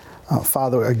word.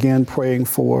 Father, again, praying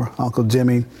for Uncle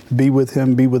Jimmy. Be with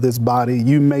him, be with his body.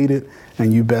 You made it,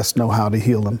 and you best know how to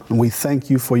heal him. And we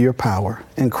thank you for your power.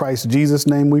 In Christ Jesus'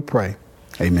 name we pray.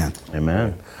 Amen.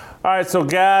 Amen. All right, so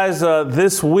guys,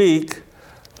 this week,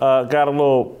 got a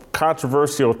little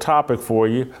controversial topic for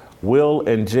you. Will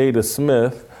and Jada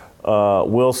Smith.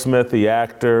 Will Smith, the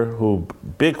actor, who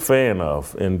big fan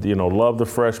of, and love the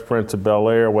Fresh Prince of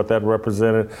Bel-Air, what that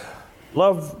represented.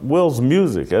 Love Will's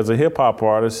music as a hip hop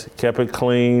artist. Kept it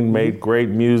clean, made great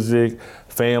music.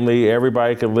 Family,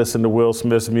 everybody could listen to Will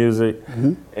Smith's music.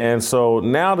 Mm-hmm. And so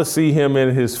now to see him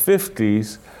in his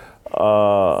 50s,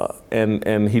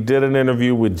 and he did an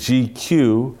interview with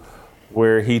GQ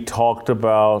where he talked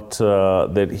about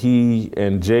that he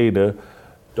and Jada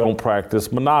don't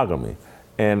practice monogamy.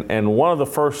 And one of the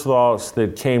first thoughts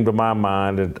that came to my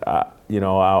mind, and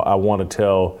I want to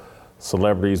tell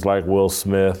celebrities like Will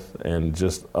Smith and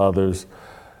just others,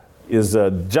 is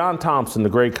John Thompson, the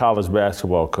great college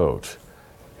basketball coach,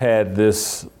 had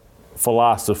this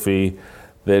philosophy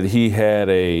that he had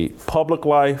a public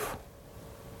life,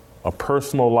 a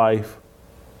personal life,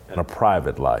 and a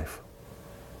private life.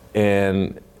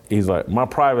 And he's like, my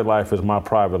private life is my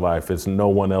private life. It's no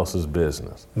one else's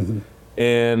business. Mm-hmm.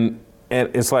 And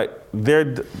And it's like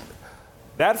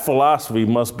that philosophy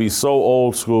must be so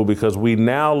old school, because we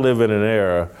now live in an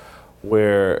era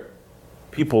where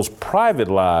people's private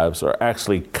lives are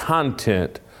actually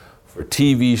content for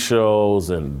TV shows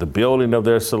and the building of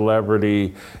their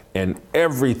celebrity, and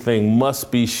everything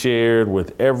must be shared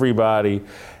with everybody.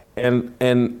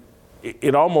 And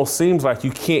it almost seems like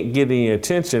you can't get any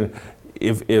attention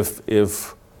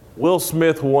if Will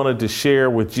Smith wanted to share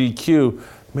with GQ,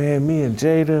 man, me and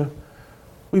Jada,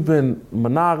 we've been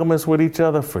monogamous with each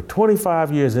other for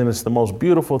 25 years and it's the most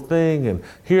beautiful thing, and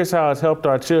here's how it's helped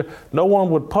our children. No one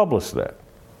would publish that.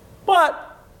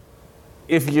 But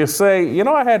if you say, you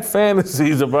know, I had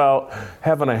fantasies about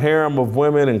having a harem of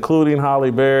women, including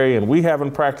Halle Berry, and we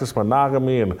haven't practiced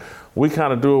monogamy, and we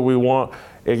kind of do what we want,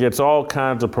 it gets all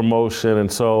kinds of promotion.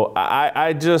 And so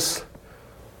I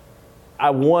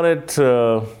wanted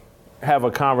to have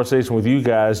a conversation with you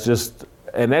guys, just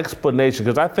an explanation,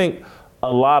 because I think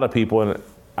a lot of people, and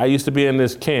I used to be in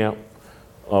this camp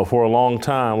for a long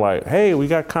time, like, hey, we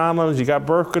got condoms, you got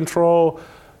birth control.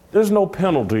 There's no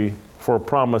penalty for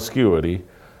promiscuity.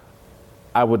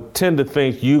 I would tend to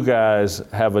think you guys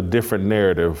have a different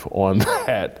narrative on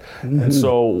that. Mm-hmm. And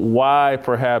so why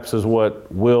perhaps is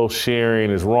what Will's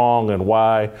sharing is wrong, and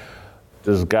why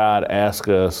does God ask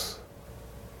us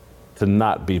to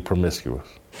not be promiscuous?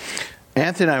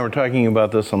 Anthony and I were talking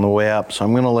about this on the way up, so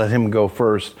I'm going to let him go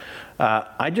first.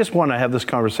 I just want to have this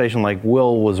conversation like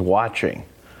Will was watching,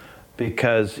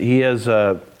 because he has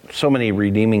so many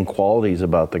redeeming qualities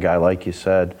about the guy, like you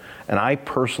said. And I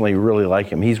personally really like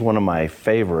him. He's one of my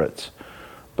favorites.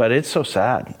 But it's so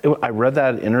sad. I read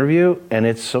that interview, and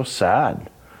it's so sad.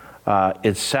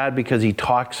 It's sad because he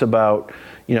talks about,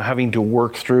 you know, having to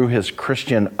work through his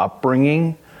Christian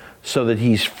upbringing so that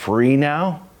he's free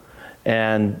now.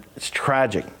 And it's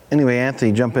tragic. Anyway,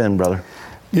 Anthony, jump in, brother.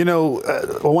 You know,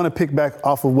 I want to pick back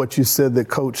off of what you said that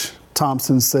Coach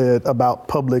Thompson said about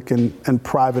public and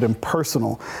private and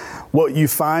personal. What you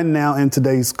find now in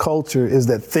today's culture is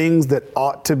that things that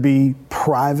ought to be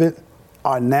private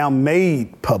are now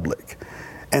made public,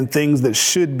 and things that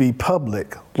should be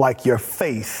public, like your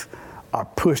faith, are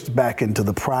pushed back into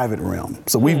the private realm.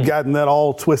 So we've gotten that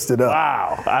all twisted up.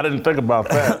 Wow, I didn't think about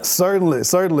that. Certainly.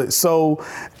 So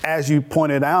as you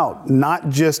pointed out, not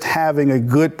just having a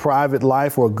good private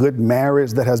life or a good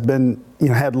marriage that has been, you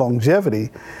know, had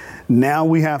longevity, now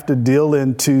we have to deal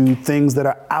into things that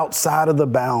are outside of the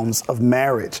bounds of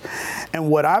marriage. And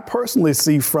what I personally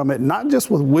see from it, not just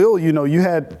with Will, you know, you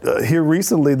had here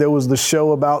recently, there was the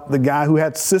show about the guy who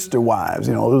had sister wives.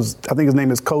 You know, I think his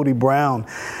name is Cody Brown.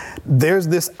 There's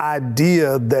this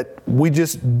idea that we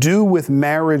just do with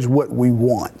marriage what we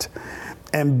want.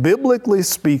 And biblically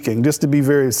speaking, just to be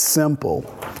very simple,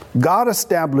 God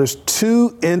established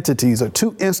two entities or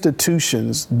two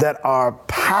institutions that are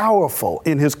powerful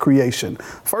in his creation.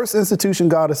 First institution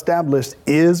God established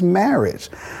is marriage.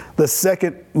 The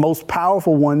second most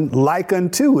powerful one, like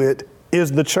unto it,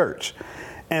 is the church.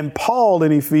 And Paul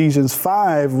in Ephesians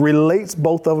 5 relates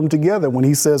both of them together when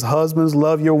he says, husbands,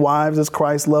 love your wives as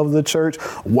Christ loved the church.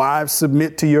 Wives,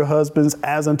 submit to your husbands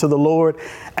as unto the Lord.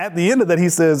 At the end of that, he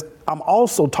says, I'm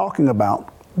also talking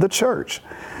about the church.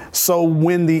 So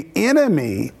when the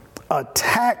enemy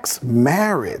attacks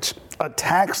marriage,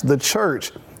 attacks the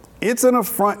church, it's an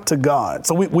affront to God.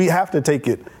 So we have to take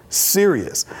it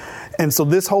serious. And so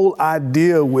this whole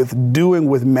idea with doing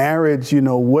with marriage, you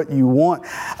know, what you want,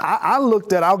 I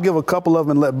looked at, I'll give a couple of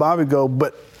them and let Bobby go,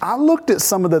 but I looked at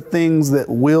some of the things that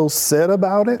Will said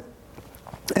about it,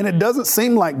 and it doesn't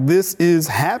seem like this is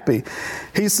happy.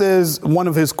 He says, one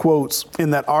of his quotes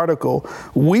in that article,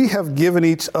 we have given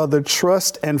each other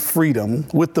trust and freedom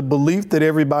with the belief that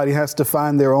everybody has to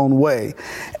find their own way.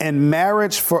 And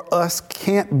marriage for us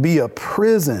can't be a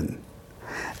prison.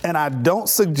 And I don't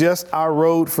suggest our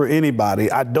road for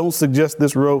anybody. I don't suggest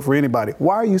this road for anybody.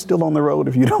 Why are you still on the road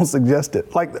if you don't suggest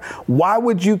it? Like, why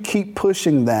would you keep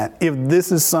pushing that if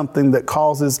this is something that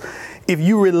causes, if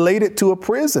you relate it to a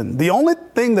prison? The only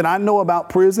thing that I know about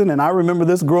prison, and I remember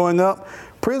this growing up,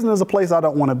 prison is a place I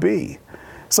don't want to be.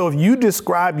 So if you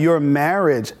describe your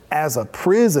marriage as a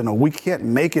prison, or we can't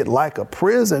make it like a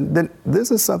prison, then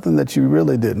this is something that you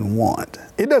really didn't want.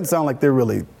 It doesn't sound like they're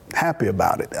really happy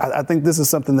about it. I think this is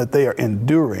something that they are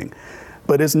enduring,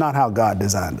 but it's not how God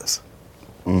designed us.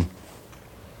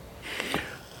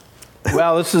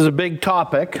 Well, this is a big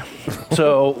topic,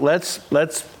 so let's.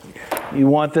 You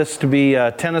want this to be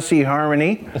Tennessee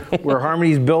Harmony, where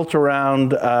harmony is built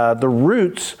around the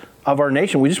roots of our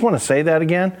nation. We just want to say that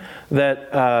again,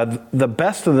 that the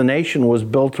best of the nation was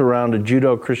built around a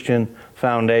Judeo-Christian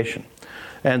foundation.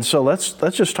 And so let's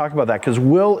just talk about that, because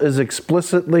Will is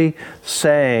explicitly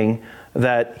saying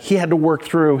that he had to work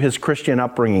through his Christian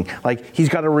upbringing. Like, he's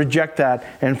got to reject that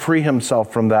and free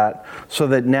himself from that, so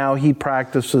that now he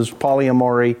practices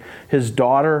polyamory. His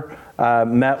daughter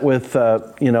met with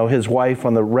his wife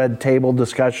on the red table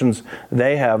discussions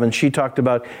they have, and she talked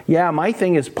about, my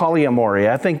thing is polyamory.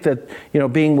 I think that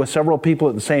being with several people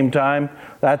at the same time,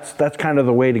 that's kind of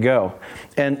the way to go.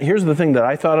 And here's the thing that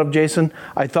I thought of, Jason.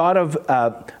 I thought of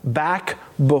back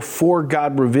before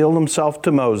God revealed himself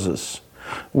to Moses.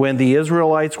 When the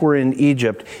Israelites were in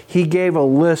Egypt, he gave a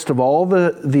list of all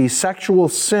the sexual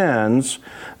sins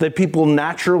that people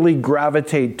naturally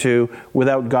gravitate to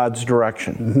without God's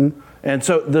direction. Mm-hmm. And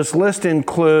so this list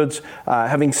includes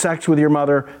having sex with your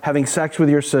mother, having sex with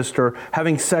your sister,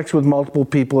 having sex with multiple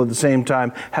people at the same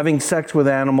time, having sex with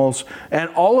animals, and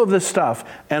all of this stuff.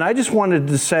 And I just wanted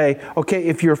to say, okay,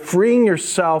 if you're freeing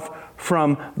yourself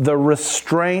from the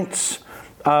restraints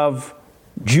of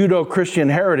Judeo-Christian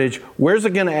heritage, where's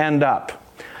it going to end up?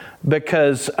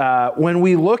 Because when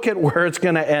we look at where it's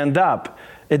going to end up,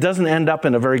 it doesn't end up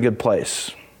in a very good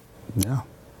place. Yeah.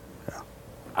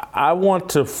 I want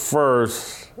to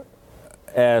first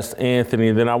ask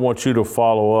Anthony, then I want you to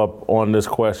follow up on this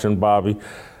question, Bobby.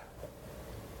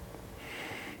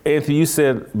 Anthony, you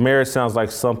said marriage sounds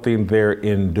like something they're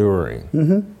enduring.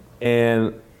 Mm-hmm.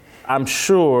 And I'm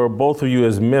sure both of you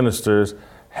as ministers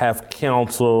have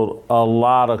counseled a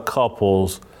lot of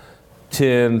couples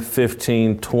 10,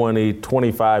 15, 20,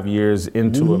 25 years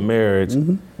into a marriage.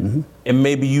 Mm-hmm. Mm-hmm. And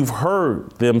maybe you've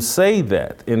heard them say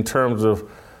that in terms of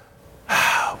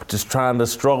just trying to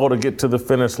struggle to get to the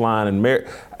finish line and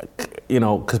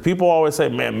because people always say,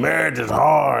 man, marriage is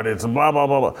hard. It's blah, blah,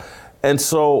 blah, blah. And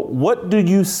so what do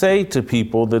you say to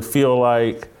people that feel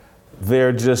like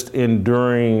they're just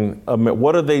enduring?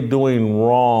 What are they doing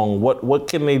wrong? What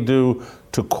can they do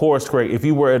to course correct? If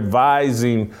you were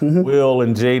advising Will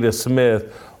and Jada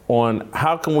Smith on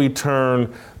how can we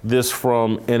turn this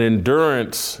from an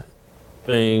endurance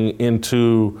thing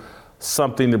into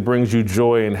something that brings you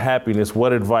joy and happiness,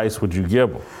 what advice would you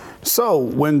give them? So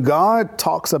when God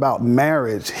talks about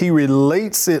marriage, he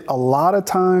relates it a lot of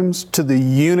times to the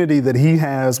unity that he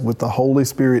has with the Holy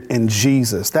Spirit and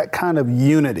Jesus, that kind of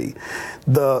unity.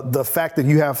 The fact that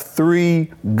you have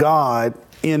three God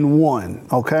in one,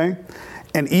 okay?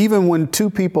 And even when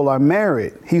two people are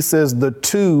married, he says the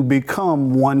two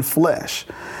become one flesh.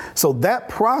 So that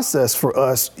process for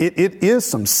us, it is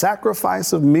some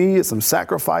sacrifice of me, it's some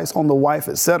sacrifice on the wife,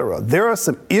 etc. There are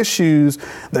some issues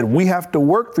that we have to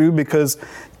work through because,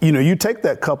 you take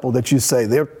that couple that you say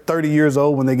they're 30 years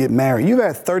old when they get married. You've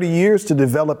had 30 years to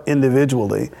develop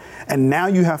individually, and now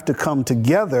you have to come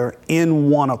together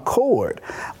in one accord.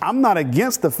 I'm not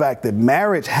against the fact that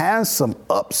marriage has some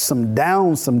ups, some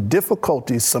downs, some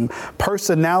difficulties, some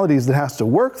personalities that has to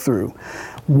work through.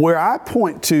 Where I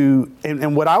point to,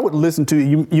 and what I would listen to,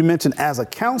 you mentioned as a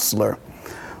counselor,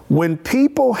 when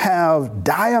people have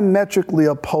diametrically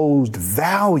opposed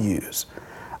values,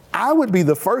 I would be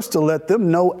the first to let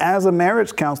them know as a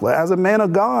marriage counselor, as a man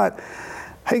of God,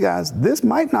 hey guys, this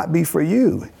might not be for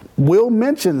you. Will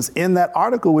mentions in that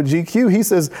article with GQ, he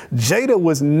says Jada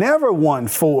was never one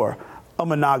for a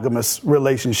monogamous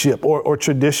relationship or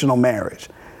traditional marriage,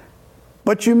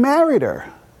 but you married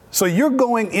her. So you're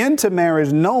going into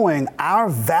marriage knowing our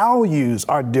values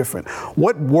are different.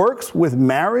 What works with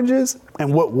marriages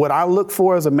and what I look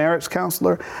for as a marriage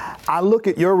counselor, I look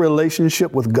at your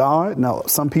relationship with God. Now,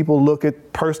 some people look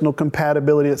at personal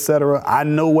compatibility, etc. I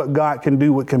know what God can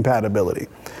do with compatibility.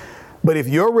 But if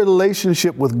your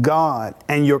relationship with God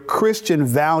and your Christian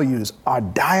values are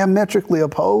diametrically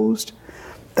opposed,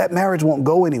 that marriage won't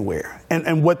go anywhere.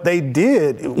 And what they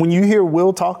did, when you hear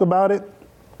Will talk about it,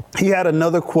 he had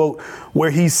another quote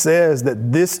where he says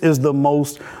that this is the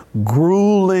most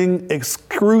grueling,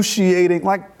 excruciating,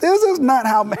 like this is not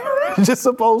how marriage is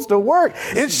supposed to work.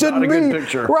 It shouldn't be. Good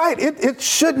picture. Right. It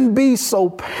shouldn't be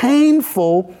so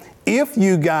painful if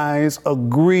you guys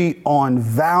agree on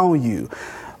value.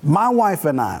 My wife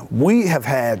and I, we have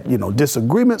had,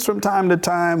 disagreements from time to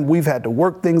time. We've had to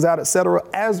work things out, etc.,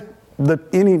 as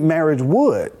any marriage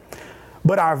would.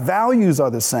 But our values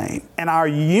are the same. And our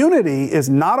unity is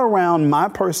not around my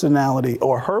personality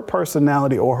or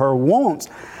her wants.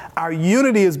 Our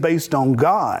unity is based on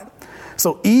God.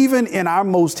 So even in our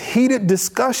most heated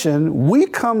discussion, we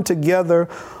come together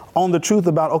on the truth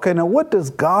about, okay, now what does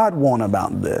God want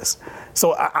about this?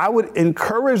 So I would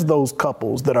encourage those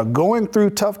couples that are going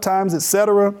through tough times,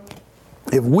 etc.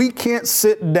 If we can't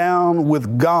sit down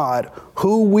with God,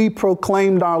 who we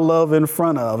proclaimed our love in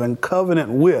front of and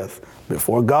covenant with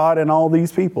before God and all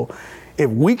these people, If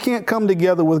we can't come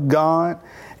together with God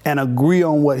and agree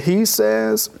on what he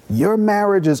says, your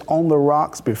marriage is on the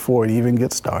rocks before it even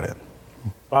gets started.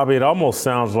 Bobby, it almost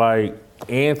sounds like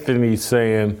Anthony's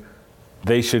saying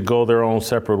they should go their own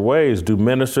separate ways. Do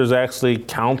ministers actually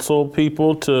counsel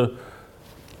people to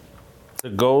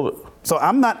go? So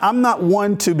I'm not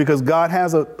one to, because God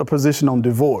has a position on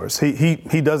divorce.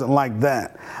 He doesn't like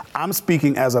that. I'm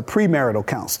speaking as a premarital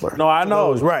counselor. No, I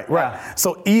know. Right. Yeah.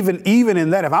 So even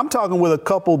in that, if I'm talking with a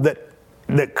couple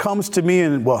that comes to me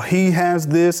and, well, he has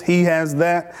this, he has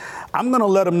that, I'm going to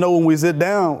let them know when we sit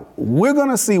down, we're going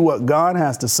to see what God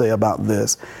has to say about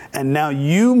this. And now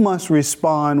you must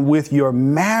respond with your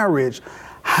marriage.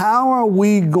 How are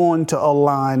we going to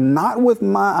align, not with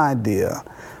my idea,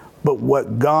 but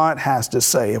what God has to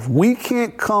say? If we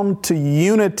can't come to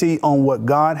unity on what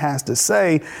God has to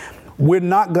say, we're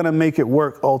not going to make it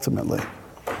work ultimately.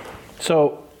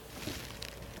 So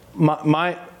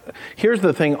here's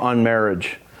the thing on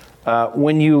marriage.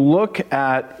 When you look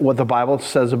at what the Bible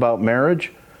says about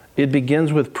marriage, it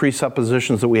begins with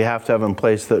presuppositions that we have to have in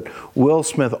place that Will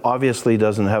Smith obviously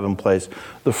doesn't have in place.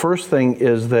 The first thing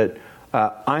is that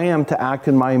I am to act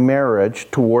in my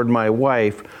marriage toward my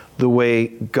wife the way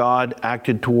God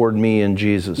acted toward me in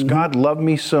Jesus. Mm-hmm. God loved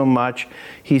me so much,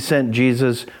 he sent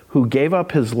Jesus, who gave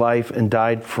up his life and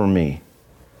died for me.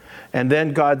 And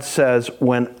then God says,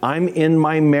 when I'm in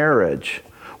my marriage,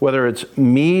 whether it's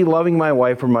me loving my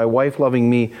wife or my wife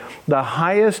loving me, the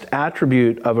highest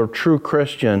attribute of a true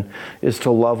Christian is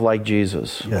to love like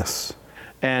Jesus. Yes.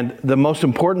 And the most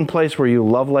important place where you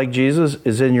love like Jesus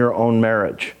is in your own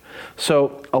marriage.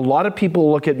 So a lot of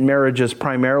people look at marriage as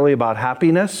primarily about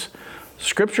happiness.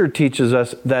 Scripture teaches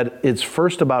us that it's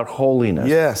first about holiness.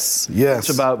 Yes. It's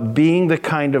about being the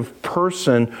kind of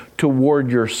person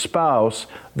toward your spouse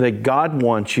that God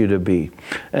wants you to be.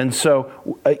 And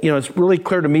so, it's really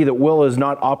clear to me that Will is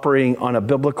not operating on a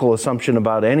biblical assumption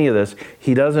about any of this.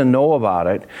 He doesn't know about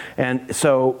it. And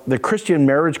so the Christian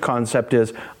marriage concept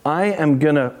is, I am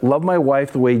going to love my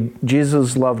wife the way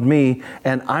Jesus loved me,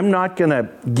 and I'm not going to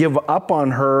give up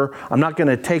on her. I'm not going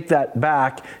to take that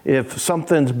back if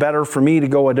something's better for me to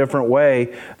go a different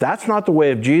way. That's not the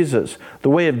way of Jesus. The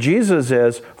way of Jesus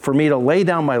is for me to lay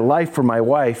down my life for my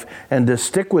wife and to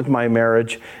stick with my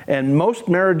marriage. And most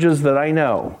marriages that I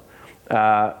know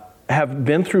have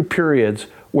been through periods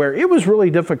where it was really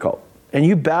difficult. And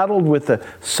you battled with the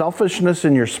selfishness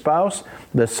in your spouse,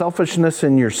 the selfishness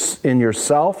in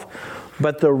yourself.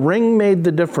 But the ring made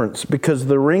the difference, because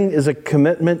the ring is a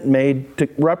commitment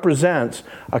represents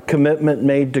a commitment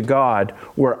made to God,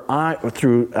 where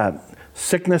through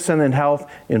sickness and in health,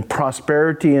 in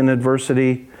prosperity and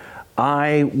adversity,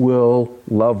 I will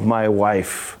love my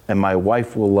wife and my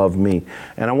wife will love me.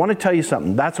 And I want to tell you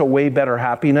something, that's a way better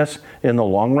happiness in the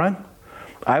long run.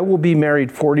 I will be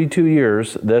married 42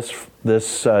 years this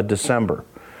December.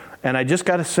 And I just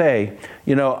got to say,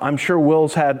 I'm sure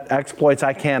Will's had exploits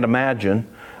I can't imagine,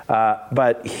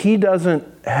 but he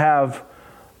doesn't have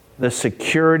the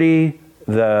security,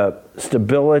 the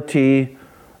stability,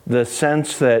 the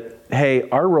sense that, hey,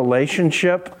 our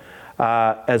relationship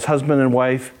as husband and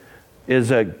wife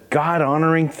is a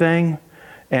God-honoring thing,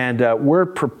 and we're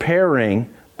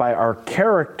preparing by our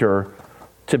character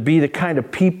to be the kind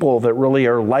of people that really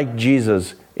are like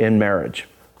Jesus in marriage.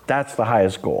 That's the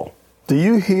highest goal. Do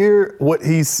you hear what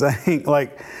he's saying?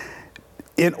 Like,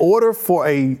 in order for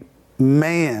a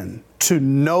man to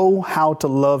know how to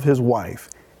love his wife,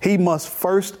 he must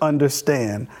first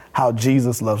understand how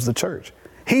Jesus loves the church.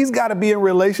 He's got to be in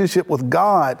relationship with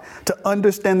God to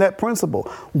understand that principle.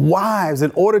 Wives,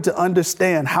 in order to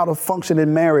understand how to function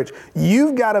in marriage,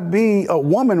 you've got to be, a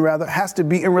woman rather, has to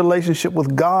be in relationship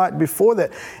with God before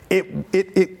that.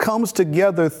 It comes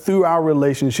together through our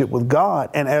relationship with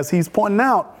God. And as he's pointing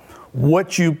out,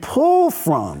 what you pull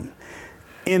from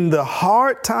in the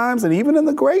hard times and even in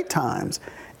the great times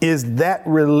is that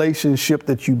relationship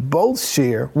that you both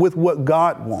share with what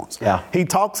God wants. Yeah. He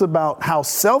talks about how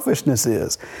selfishness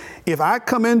is. If I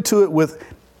come into it with,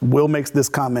 Will makes this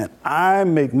comment, I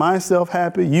make myself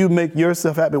happy, you make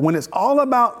yourself happy. When it's all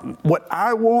about what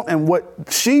I want and what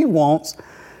she wants,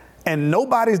 and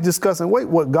nobody's discussing,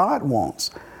 what God wants.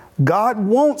 God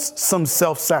wants some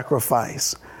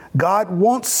self-sacrifice. God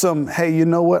wants some, hey, you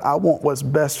know what? I want what's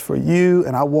best for you,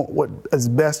 and I want what is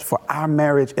best for our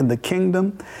marriage in the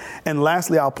kingdom. And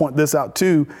lastly, I'll point this out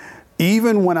too.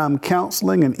 Even when I'm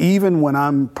counseling and even when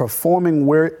I'm performing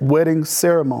wedding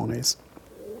ceremonies,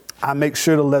 I make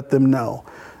sure to let them know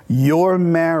your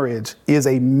marriage is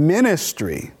a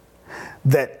ministry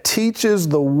that teaches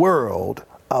the world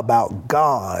about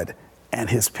God and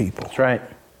his people. That's right.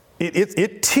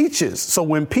 It teaches. So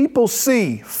when people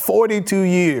see 42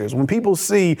 years, when people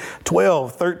see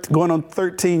 12, 13, going on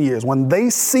 13 years, when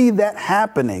they see that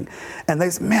happening and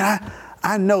they say, man,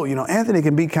 I know, Anthony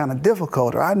can be kind of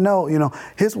difficult, or I know,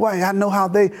 his wife, I know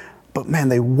how but man,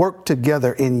 they work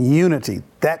together in unity.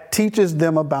 That teaches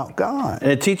them about God.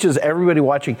 And it teaches everybody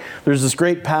watching. There's this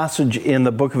great passage in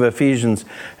the book of Ephesians,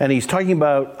 and he's talking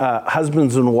about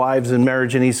husbands and wives in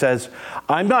marriage, and he says,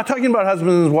 I'm not talking about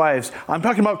husbands and wives. I'm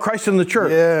talking about Christ and the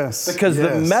church. Yes. Because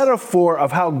the metaphor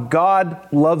of how God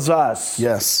loves us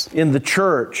in the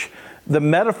church, the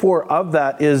metaphor of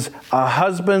that is a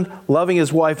husband loving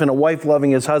his wife and a wife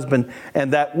loving his husband,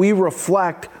 and that we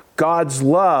reflect God's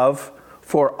love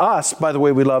for us by the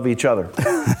way we love each other.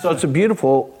 So it's a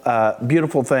beautiful,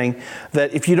 beautiful thing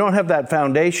that if you don't have that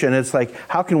foundation, it's like,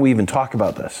 how can we even talk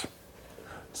about this?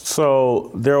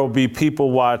 So there will be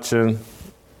people watching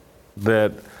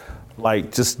that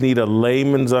just need a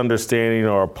layman's understanding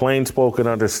or a plain spoken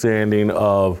understanding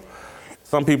of,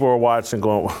 some people are watching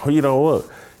going, well,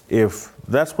 look, if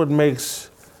that's what makes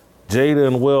Jada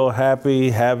and Will happy,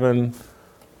 having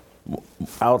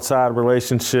outside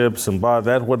relationships and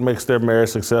that's what makes their marriage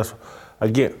successful.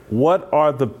 Again, what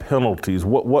are the penalties?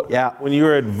 When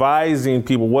you're advising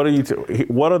people, what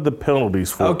are the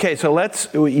penalties for? Okay, so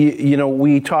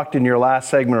we talked in your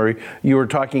last segment, or you were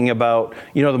talking about,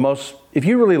 if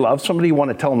you really love somebody, you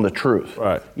want to tell them the truth.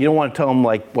 Right. You don't want to tell them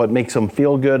what makes them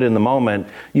feel good in the moment.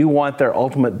 You want their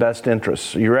ultimate best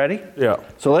interests. Are you ready? Yeah.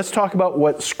 So let's talk about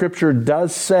what Scripture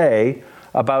does say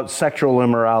about sexual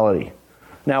immorality.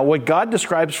 Now, what God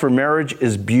describes for marriage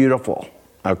is beautiful,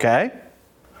 okay?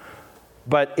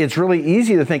 But it's really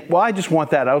easy to think, well, I just want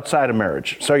that outside of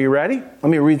marriage. So are you ready? Let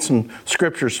me read some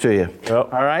scriptures to you. Yep.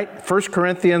 All right? 1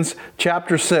 Corinthians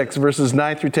chapter 6, verses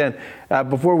 9 through 10.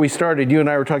 Before we started, you and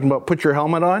I were talking about put your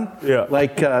helmet on. Yeah.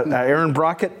 Like Aaron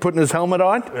Brockett putting his helmet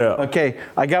on. Yeah. Okay,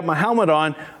 I got my helmet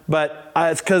on, but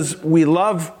it's because we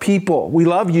love people. We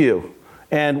love you.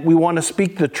 And we want to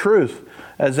speak the truth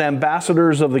as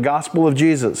ambassadors of the gospel of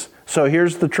Jesus. So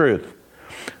here's the truth.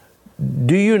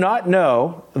 Do you not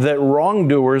know that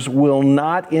wrongdoers will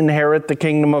not inherit the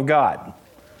kingdom of God?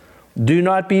 Do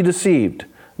not be deceived.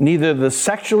 Neither the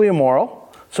sexually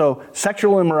immoral, so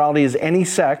sexual immorality is any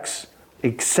sex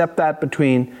except that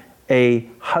between a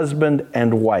husband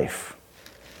and wife.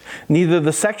 Neither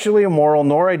the sexually immoral,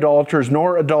 nor idolaters,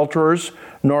 nor adulterers,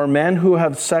 nor men who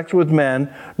have sex with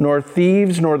men, nor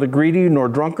thieves, nor the greedy, nor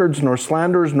drunkards, nor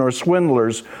slanderers, nor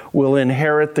swindlers will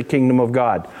inherit the kingdom of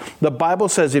God. The Bible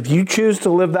says if you choose to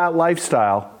live that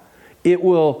lifestyle, it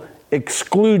will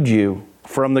exclude you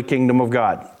from the kingdom of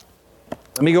God.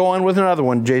 Let me go on with another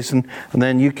one, Jason, and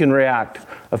then you can react.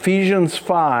 Ephesians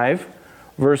 5,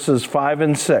 verses 5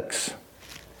 and 6.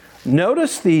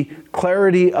 Notice the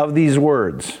clarity of these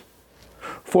words.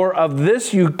 For of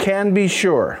this you can be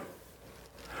sure.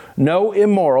 No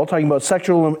immoral, talking about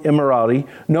sexual immorality,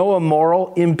 no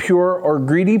immoral, impure, or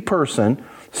greedy person,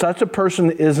 such a person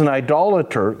is an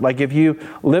idolater. Like if you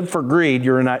live for greed,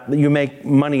 you make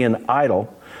money an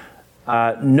idol.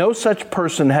 No such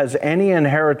person has any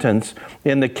inheritance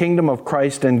in the kingdom of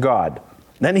Christ and God.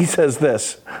 Then he says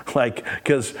this,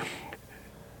 because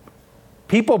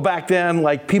people back then,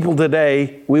 like people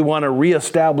today, we want to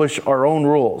reestablish our own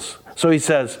rules. So he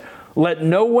says, let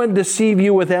no one deceive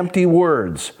you with empty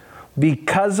words.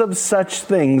 Because of such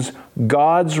things,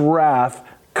 God's wrath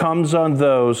comes on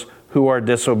those who are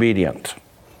disobedient.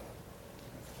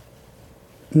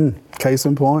 Case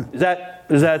in point. Is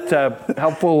that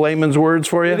helpful layman's words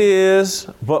for you? It is,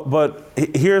 but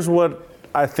here's what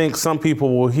I think some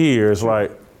people will hear is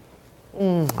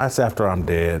that's after I'm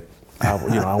dead. I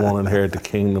want to inherit the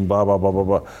kingdom, blah, blah, blah, blah,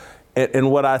 blah. And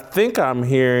what I think I'm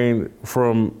hearing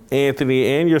from Anthony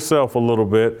and yourself a little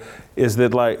bit is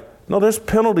that no, there's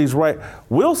penalties, right?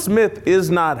 Will Smith is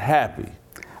not happy.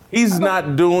 He's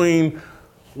not doing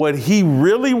what he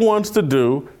really wants to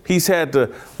do. He's had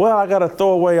to, I got to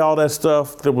throw away all that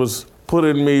stuff that was put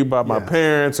in me by my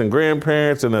parents and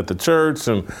grandparents and at the church.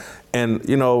 And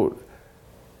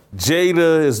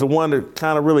Jada is the one that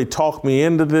kind of really talked me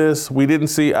into this. We didn't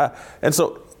see, and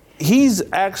so he's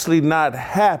actually not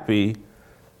happy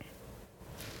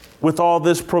with all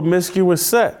this promiscuous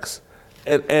sex.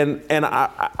 And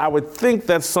I would think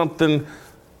that's something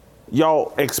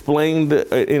y'all explained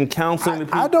in counseling.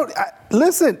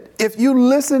 Listen, if you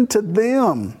listen to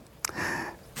them,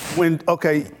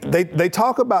 they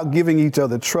talk about giving each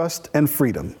other trust and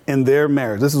freedom in their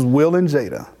marriage. This is Will and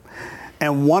Jada.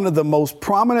 And one of the most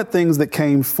prominent things that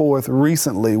came forth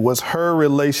recently was her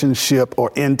relationship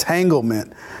or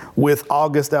entanglement with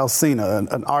August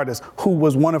Alsina, an artist who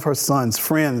was one of her son's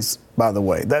friends, by the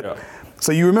way.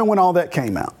 So you remember when all that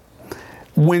came out?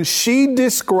 When she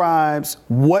describes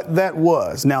what that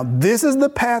was, now this is the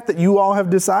path that you all have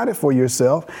decided for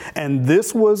yourself, and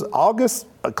this was August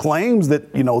claims that,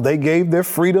 you know, they gave their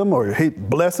freedom or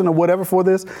blessing or whatever for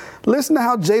this. Listen to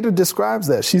how Jada describes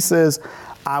that. She says,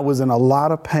 I was in a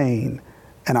lot of pain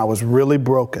and I was really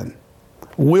broken.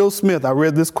 Will Smith, I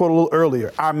read this quote a little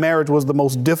earlier, our marriage was the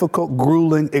most difficult,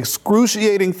 grueling,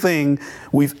 excruciating thing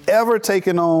we've ever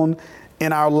taken on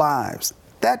in our lives.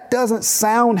 That doesn't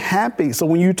sound happy. So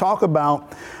when you talk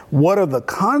about what are the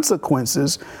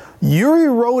consequences, you're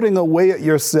eroding away at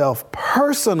yourself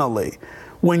personally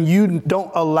when you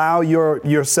don't allow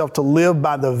yourself to live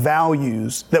by the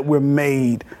values that we're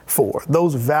made for,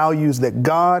 those values that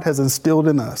God has instilled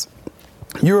in us.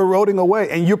 You're eroding away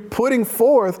and you're putting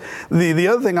forth the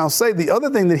other thing I'll say, the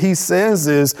other thing that he says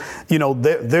is, you know,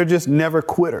 they're just never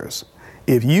quitters.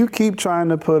 If you keep trying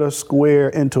to put a square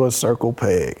into a circle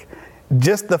peg,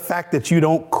 just the fact that you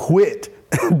don't quit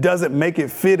doesn't make it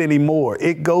fit anymore.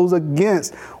 It goes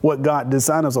against what God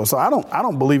designed us on. So I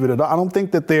don't believe it at all. I don't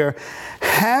think that they're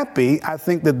happy. I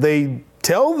think that they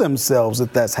tell themselves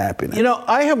that that's happiness. You know,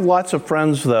 I have lots of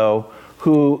friends, though,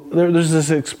 who there's this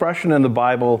expression in the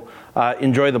Bible,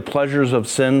 enjoy the pleasures of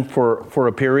sin for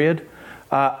a period.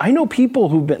 I know people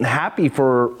who've been happy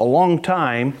for a long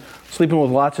time, sleeping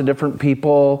with lots of different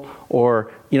people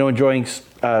or, you know, enjoying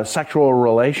sexual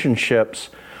relationships.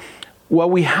 What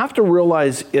we have to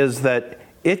realize is that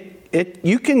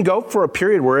you can go for a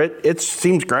period where it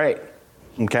seems great,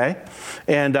 okay?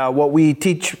 And what we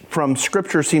teach from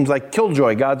Scripture seems like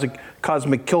killjoy. God's a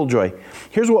cosmic killjoy.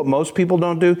 Here's what most people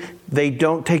don't do. They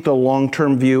don't take the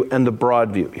long-term view and the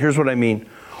broad view. Here's what I mean.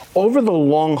 Over the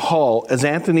long haul, as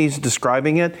Anthony's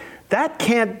describing it, that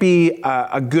can't be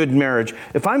a good marriage.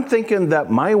 If I'm thinking that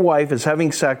my wife is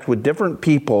having sex with different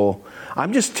people,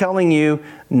 I'm just telling you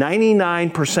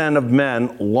 99% of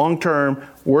men, long-term,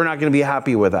 we're not going to be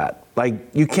happy with that. Like,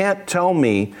 you can't tell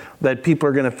me that people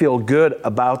are going to feel good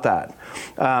about that.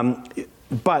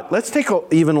 But let's take an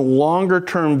even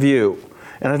longer-term view.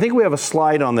 And I think we have a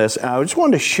slide on this. I just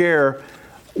wanted to share,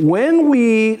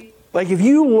 if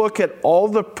you look at all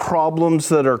the problems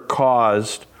that are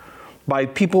caused by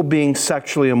people being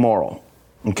sexually immoral,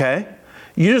 okay?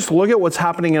 You just look at what's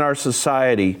happening in our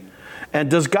society, and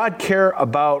does God care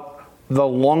about the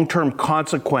long-term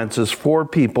consequences for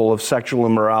people of sexual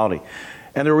immorality?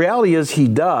 And the reality is he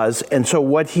does, and so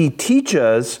what he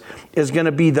teaches is going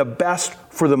to be the best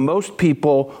for the most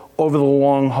people over the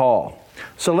long haul.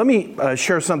 So let me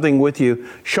share something with you.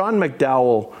 Sean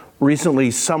McDowell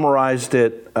recently summarized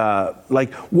it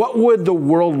what would the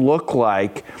world look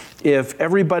like if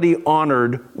everybody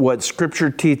honored what Scripture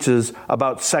teaches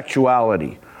about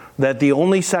sexuality, that the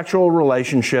only sexual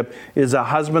relationship is a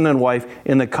husband and wife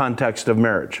in the context of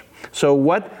marriage. So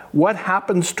what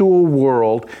happens to a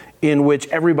world in which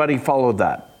everybody followed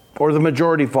that, or the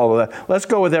majority follow that? Let's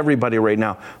go with everybody right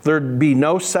now. There'd be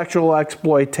no sexual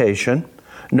exploitation,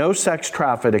 no sex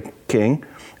trafficking,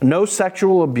 no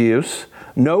sexual abuse,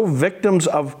 no victims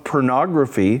of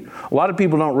pornography. A lot of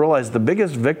people don't realize the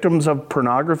biggest victims of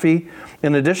pornography,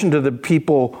 in addition to the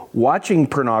people watching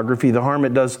pornography, the harm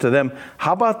it does to them,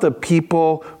 how about the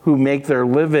people who make their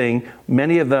living,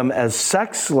 many of them as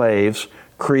sex slaves,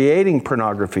 creating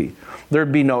pornography?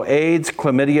 There'd be no AIDS,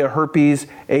 chlamydia, herpes,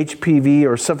 HPV,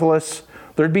 or syphilis.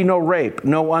 There'd be no rape,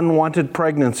 no unwanted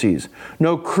pregnancies,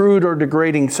 no crude or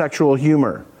degrading sexual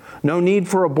humor, no need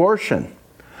for abortion.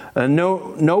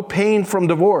 No pain from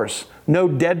divorce, no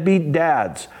deadbeat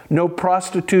dads, no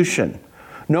prostitution,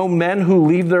 no men who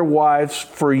leave their wives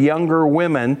for younger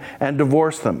women and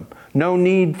divorce them, no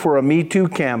need for a Me Too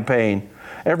campaign.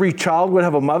 Every child would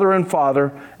have a mother and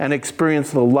father and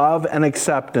experience the love and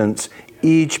acceptance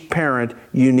each parent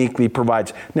uniquely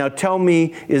provides. Now tell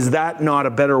me, is that not a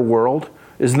better world?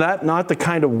 Is that not the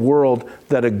kind of world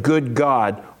that a good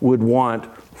God would want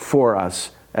for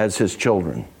us as his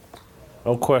children?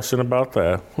 No question about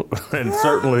that. And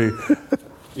certainly,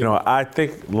 you know, I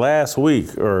think last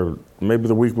week or maybe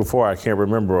the week before, I can't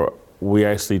remember, we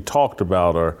actually talked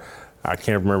about, or I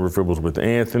can't remember if it was with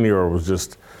Anthony or it was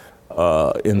just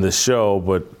in the show,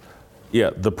 but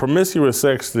yeah, the promiscuous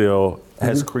sex deal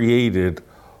has created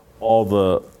all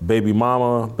the baby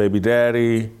mama, baby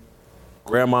daddy,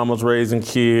 grandmama's raising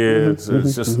kids.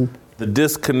 It's just the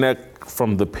disconnect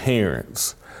from the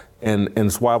parents. And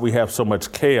it's why we have so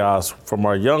much chaos from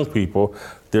our young people.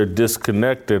 They're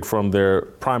disconnected from their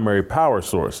primary power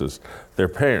sources. their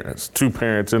parents, two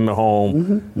parents in the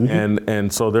home,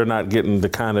 and so they're not getting the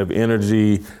kind of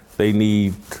energy they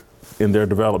need in their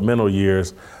developmental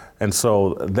years. And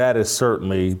so that is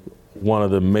certainly one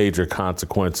of the major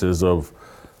consequences of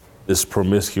this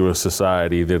promiscuous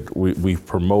society that we've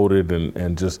promoted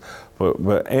and just,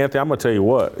 but Anthony, I'm gonna tell you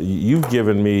what, you've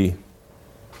given me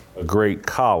a great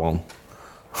column.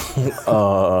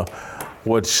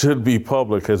 What should be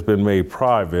public has been made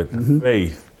private.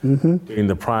 Faith being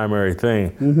the primary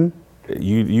thing.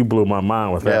 You blew my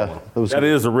mind with that one. That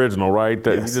is original, right?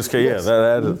 That, you just can't,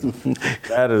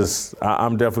 that is,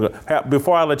 I'm definitely,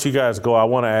 before I let you guys go, I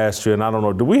want to ask you, and I don't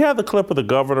know, do we have the clip of the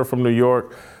governor from New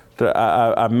York?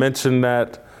 I mentioned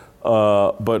that,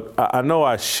 but I know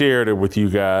I shared it with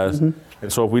you guys. And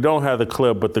so if we don't have the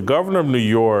clip, but the governor of New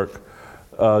York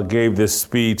gave this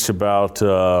speech about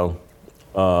the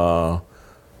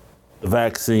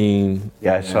vaccine.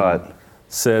 Yeah, I saw it.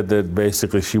 Said that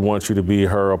basically she wants you to be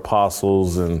her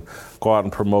apostles and go out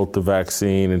and promote the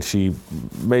vaccine. And she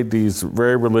made these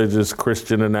very religious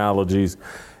Christian analogies.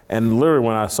 And literally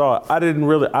when I saw it, I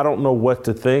don't know what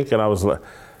to think. And I was like,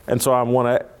 and so I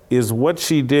want to, is what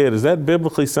she did, is that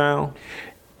biblically sound?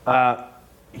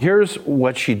 Here's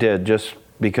what she did, just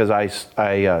because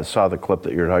I saw the clip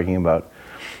that you're talking about.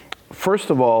 First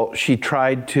of all, she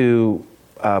tried to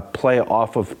play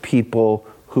off of people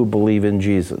who believe in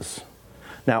Jesus.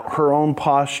 Now, her own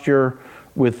posture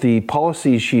with the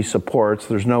policies she supports,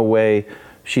 there's no way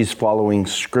she's following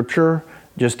scripture,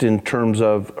 just in terms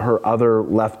of her other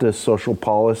leftist social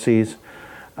policies.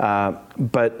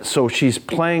 But so she's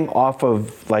playing off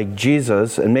of like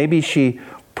Jesus, and maybe she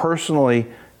personally,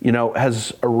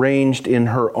 has arranged in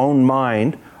her own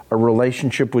mind a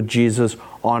relationship with Jesus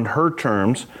on her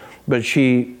terms, but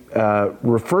she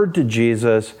referred to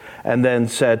Jesus and then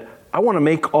said, I want to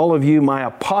make all of you my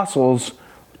apostles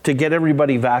to get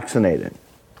everybody vaccinated.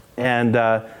 And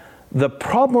the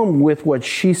problem with what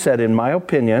she said, in my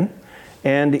opinion,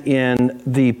 and in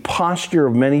the posture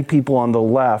of many people on the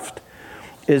left,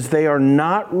 is they are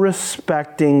not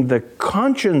respecting the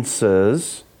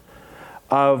consciences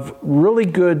of really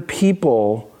good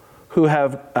people who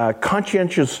have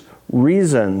conscientious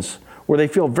reasons where they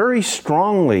feel very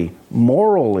strongly,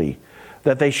 morally,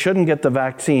 that they shouldn't get the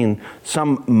vaccine.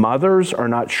 Some mothers are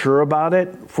not sure about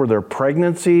it for their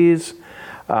pregnancies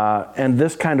and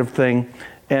this kind of thing.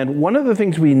 And one of the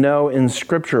things we know in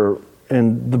Scripture,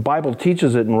 and the Bible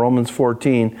teaches it in Romans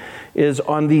 14, is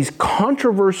on these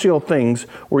controversial things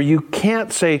where you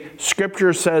can't say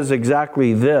Scripture says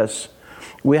exactly this,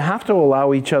 we have to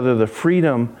allow each other the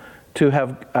freedom to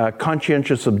have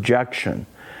conscientious objection.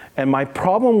 And my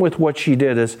problem with what she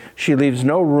did is she leaves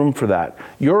no room for that.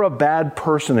 You're a bad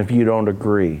person if you don't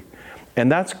agree. And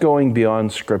that's going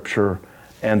beyond Scripture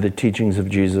and the teachings of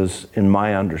Jesus, in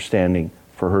my understanding,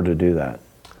 for her to do that.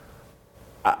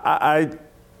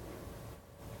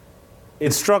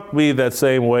 It struck me that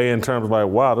same way in terms of like,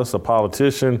 wow, this is a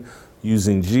politician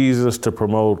using Jesus to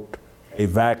promote a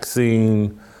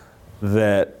vaccine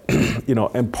that,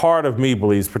 and part of me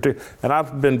believes, and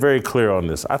I've been very clear on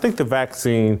this, I think the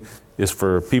vaccine is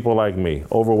for people like me,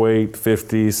 overweight,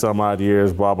 50 some odd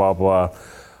years, blah, blah, blah.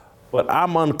 But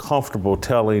I'm uncomfortable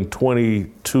telling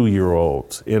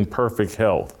 22-year-olds in perfect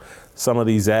health, some of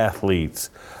these athletes,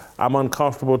 I'm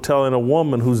uncomfortable telling a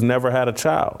woman who's never had a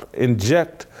child,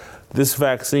 inject this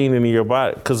vaccine into your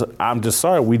body, because I'm just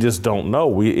sorry, we just don't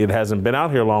know. It hasn't been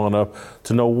out here long enough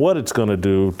to know what it's going to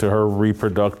do to her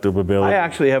reproductive ability. I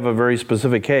actually have a very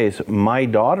specific case. My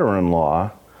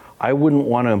daughter-in-law, I wouldn't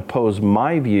want to impose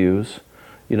my views.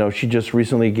 She just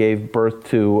recently gave birth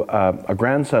to a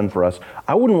grandson for us.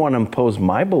 I wouldn't want to impose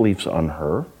my beliefs on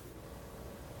her.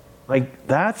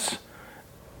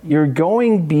 You're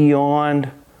going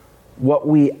beyond what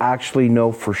we actually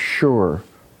know for sure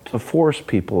to force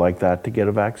people like that to get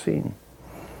a vaccine.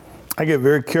 I get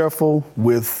very careful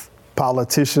with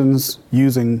politicians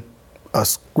using a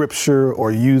scripture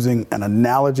or using an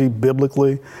analogy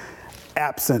biblically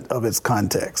absent of its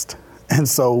context. And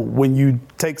so when you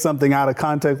take something out of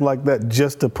context like that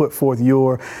just to put forth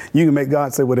you can make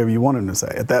God say whatever you want him to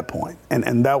say at that point.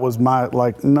 And that was my,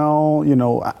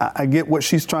 no, I get what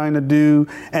she's trying to do.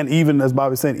 And even, as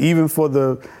Bobby said, even for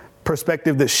the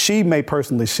perspective that she may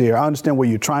personally share, I understand where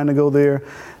you're trying to go there,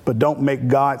 but don't make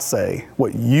God say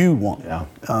what you want. Yeah.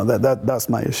 That's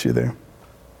my issue there.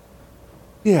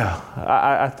 Yeah,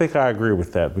 I think I agree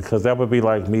with that, because that would be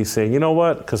like me saying, you know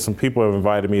what, because some people have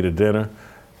invited me to dinner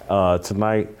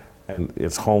tonight, and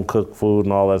it's home-cooked food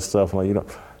and all that stuff. I'm like,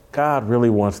 God really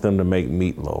wants them to make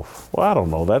meatloaf. Well, I don't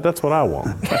know that. That's what I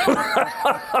want.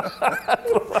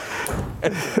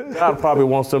 God probably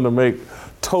wants them to make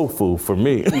tofu for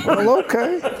me. Well,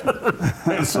 okay.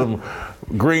 And some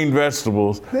green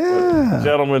vegetables. Yeah.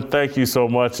 Gentlemen, thank you so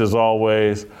much as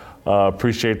always.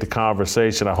 Appreciate the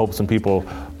conversation. I hope some people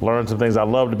learn some things. I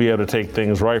love to be able to take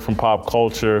things right from pop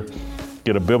culture,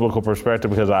 get a biblical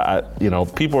perspective, because I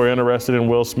people are interested in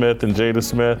Will Smith and Jada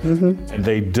Smith, and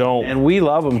they don't. And we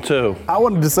love them too. I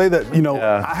wanted to say that,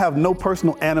 I have no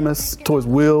personal animus towards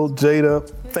Will, Jada,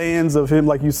 fans of him,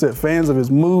 like you said, fans of his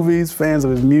movies, fans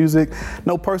of his music.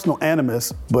 No personal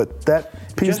animus, but that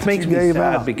piece Just that makes you me gave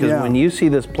sad out, because when you see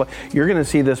this play, you're going to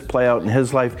see this play out in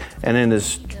his life and in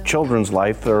his children's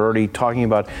life. They're already talking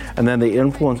about, and then the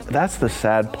influence. That's the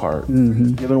sad part.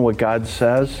 Given what God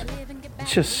says,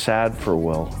 it's just sad for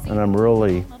Will, and I'm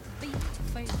really.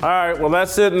 All right, well,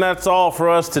 that's it, and that's all for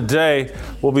us today.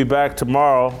 We'll be back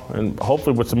tomorrow, and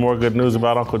hopefully with some more good news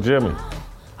about Uncle Jimmy.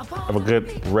 Have a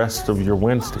good rest of your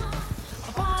Wednesday.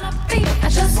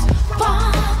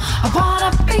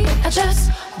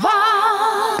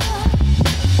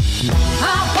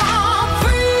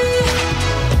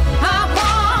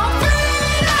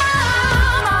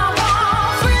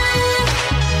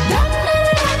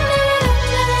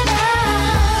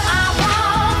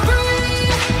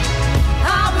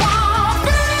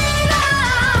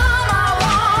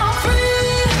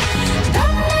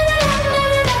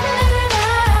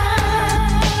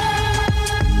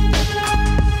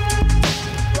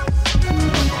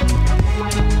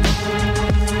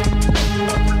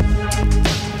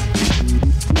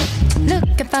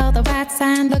 For the right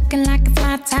sign, looking like it's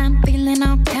my time, feeling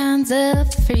all kinds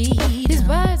of free. These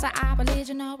words are our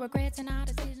religion, no regrets and all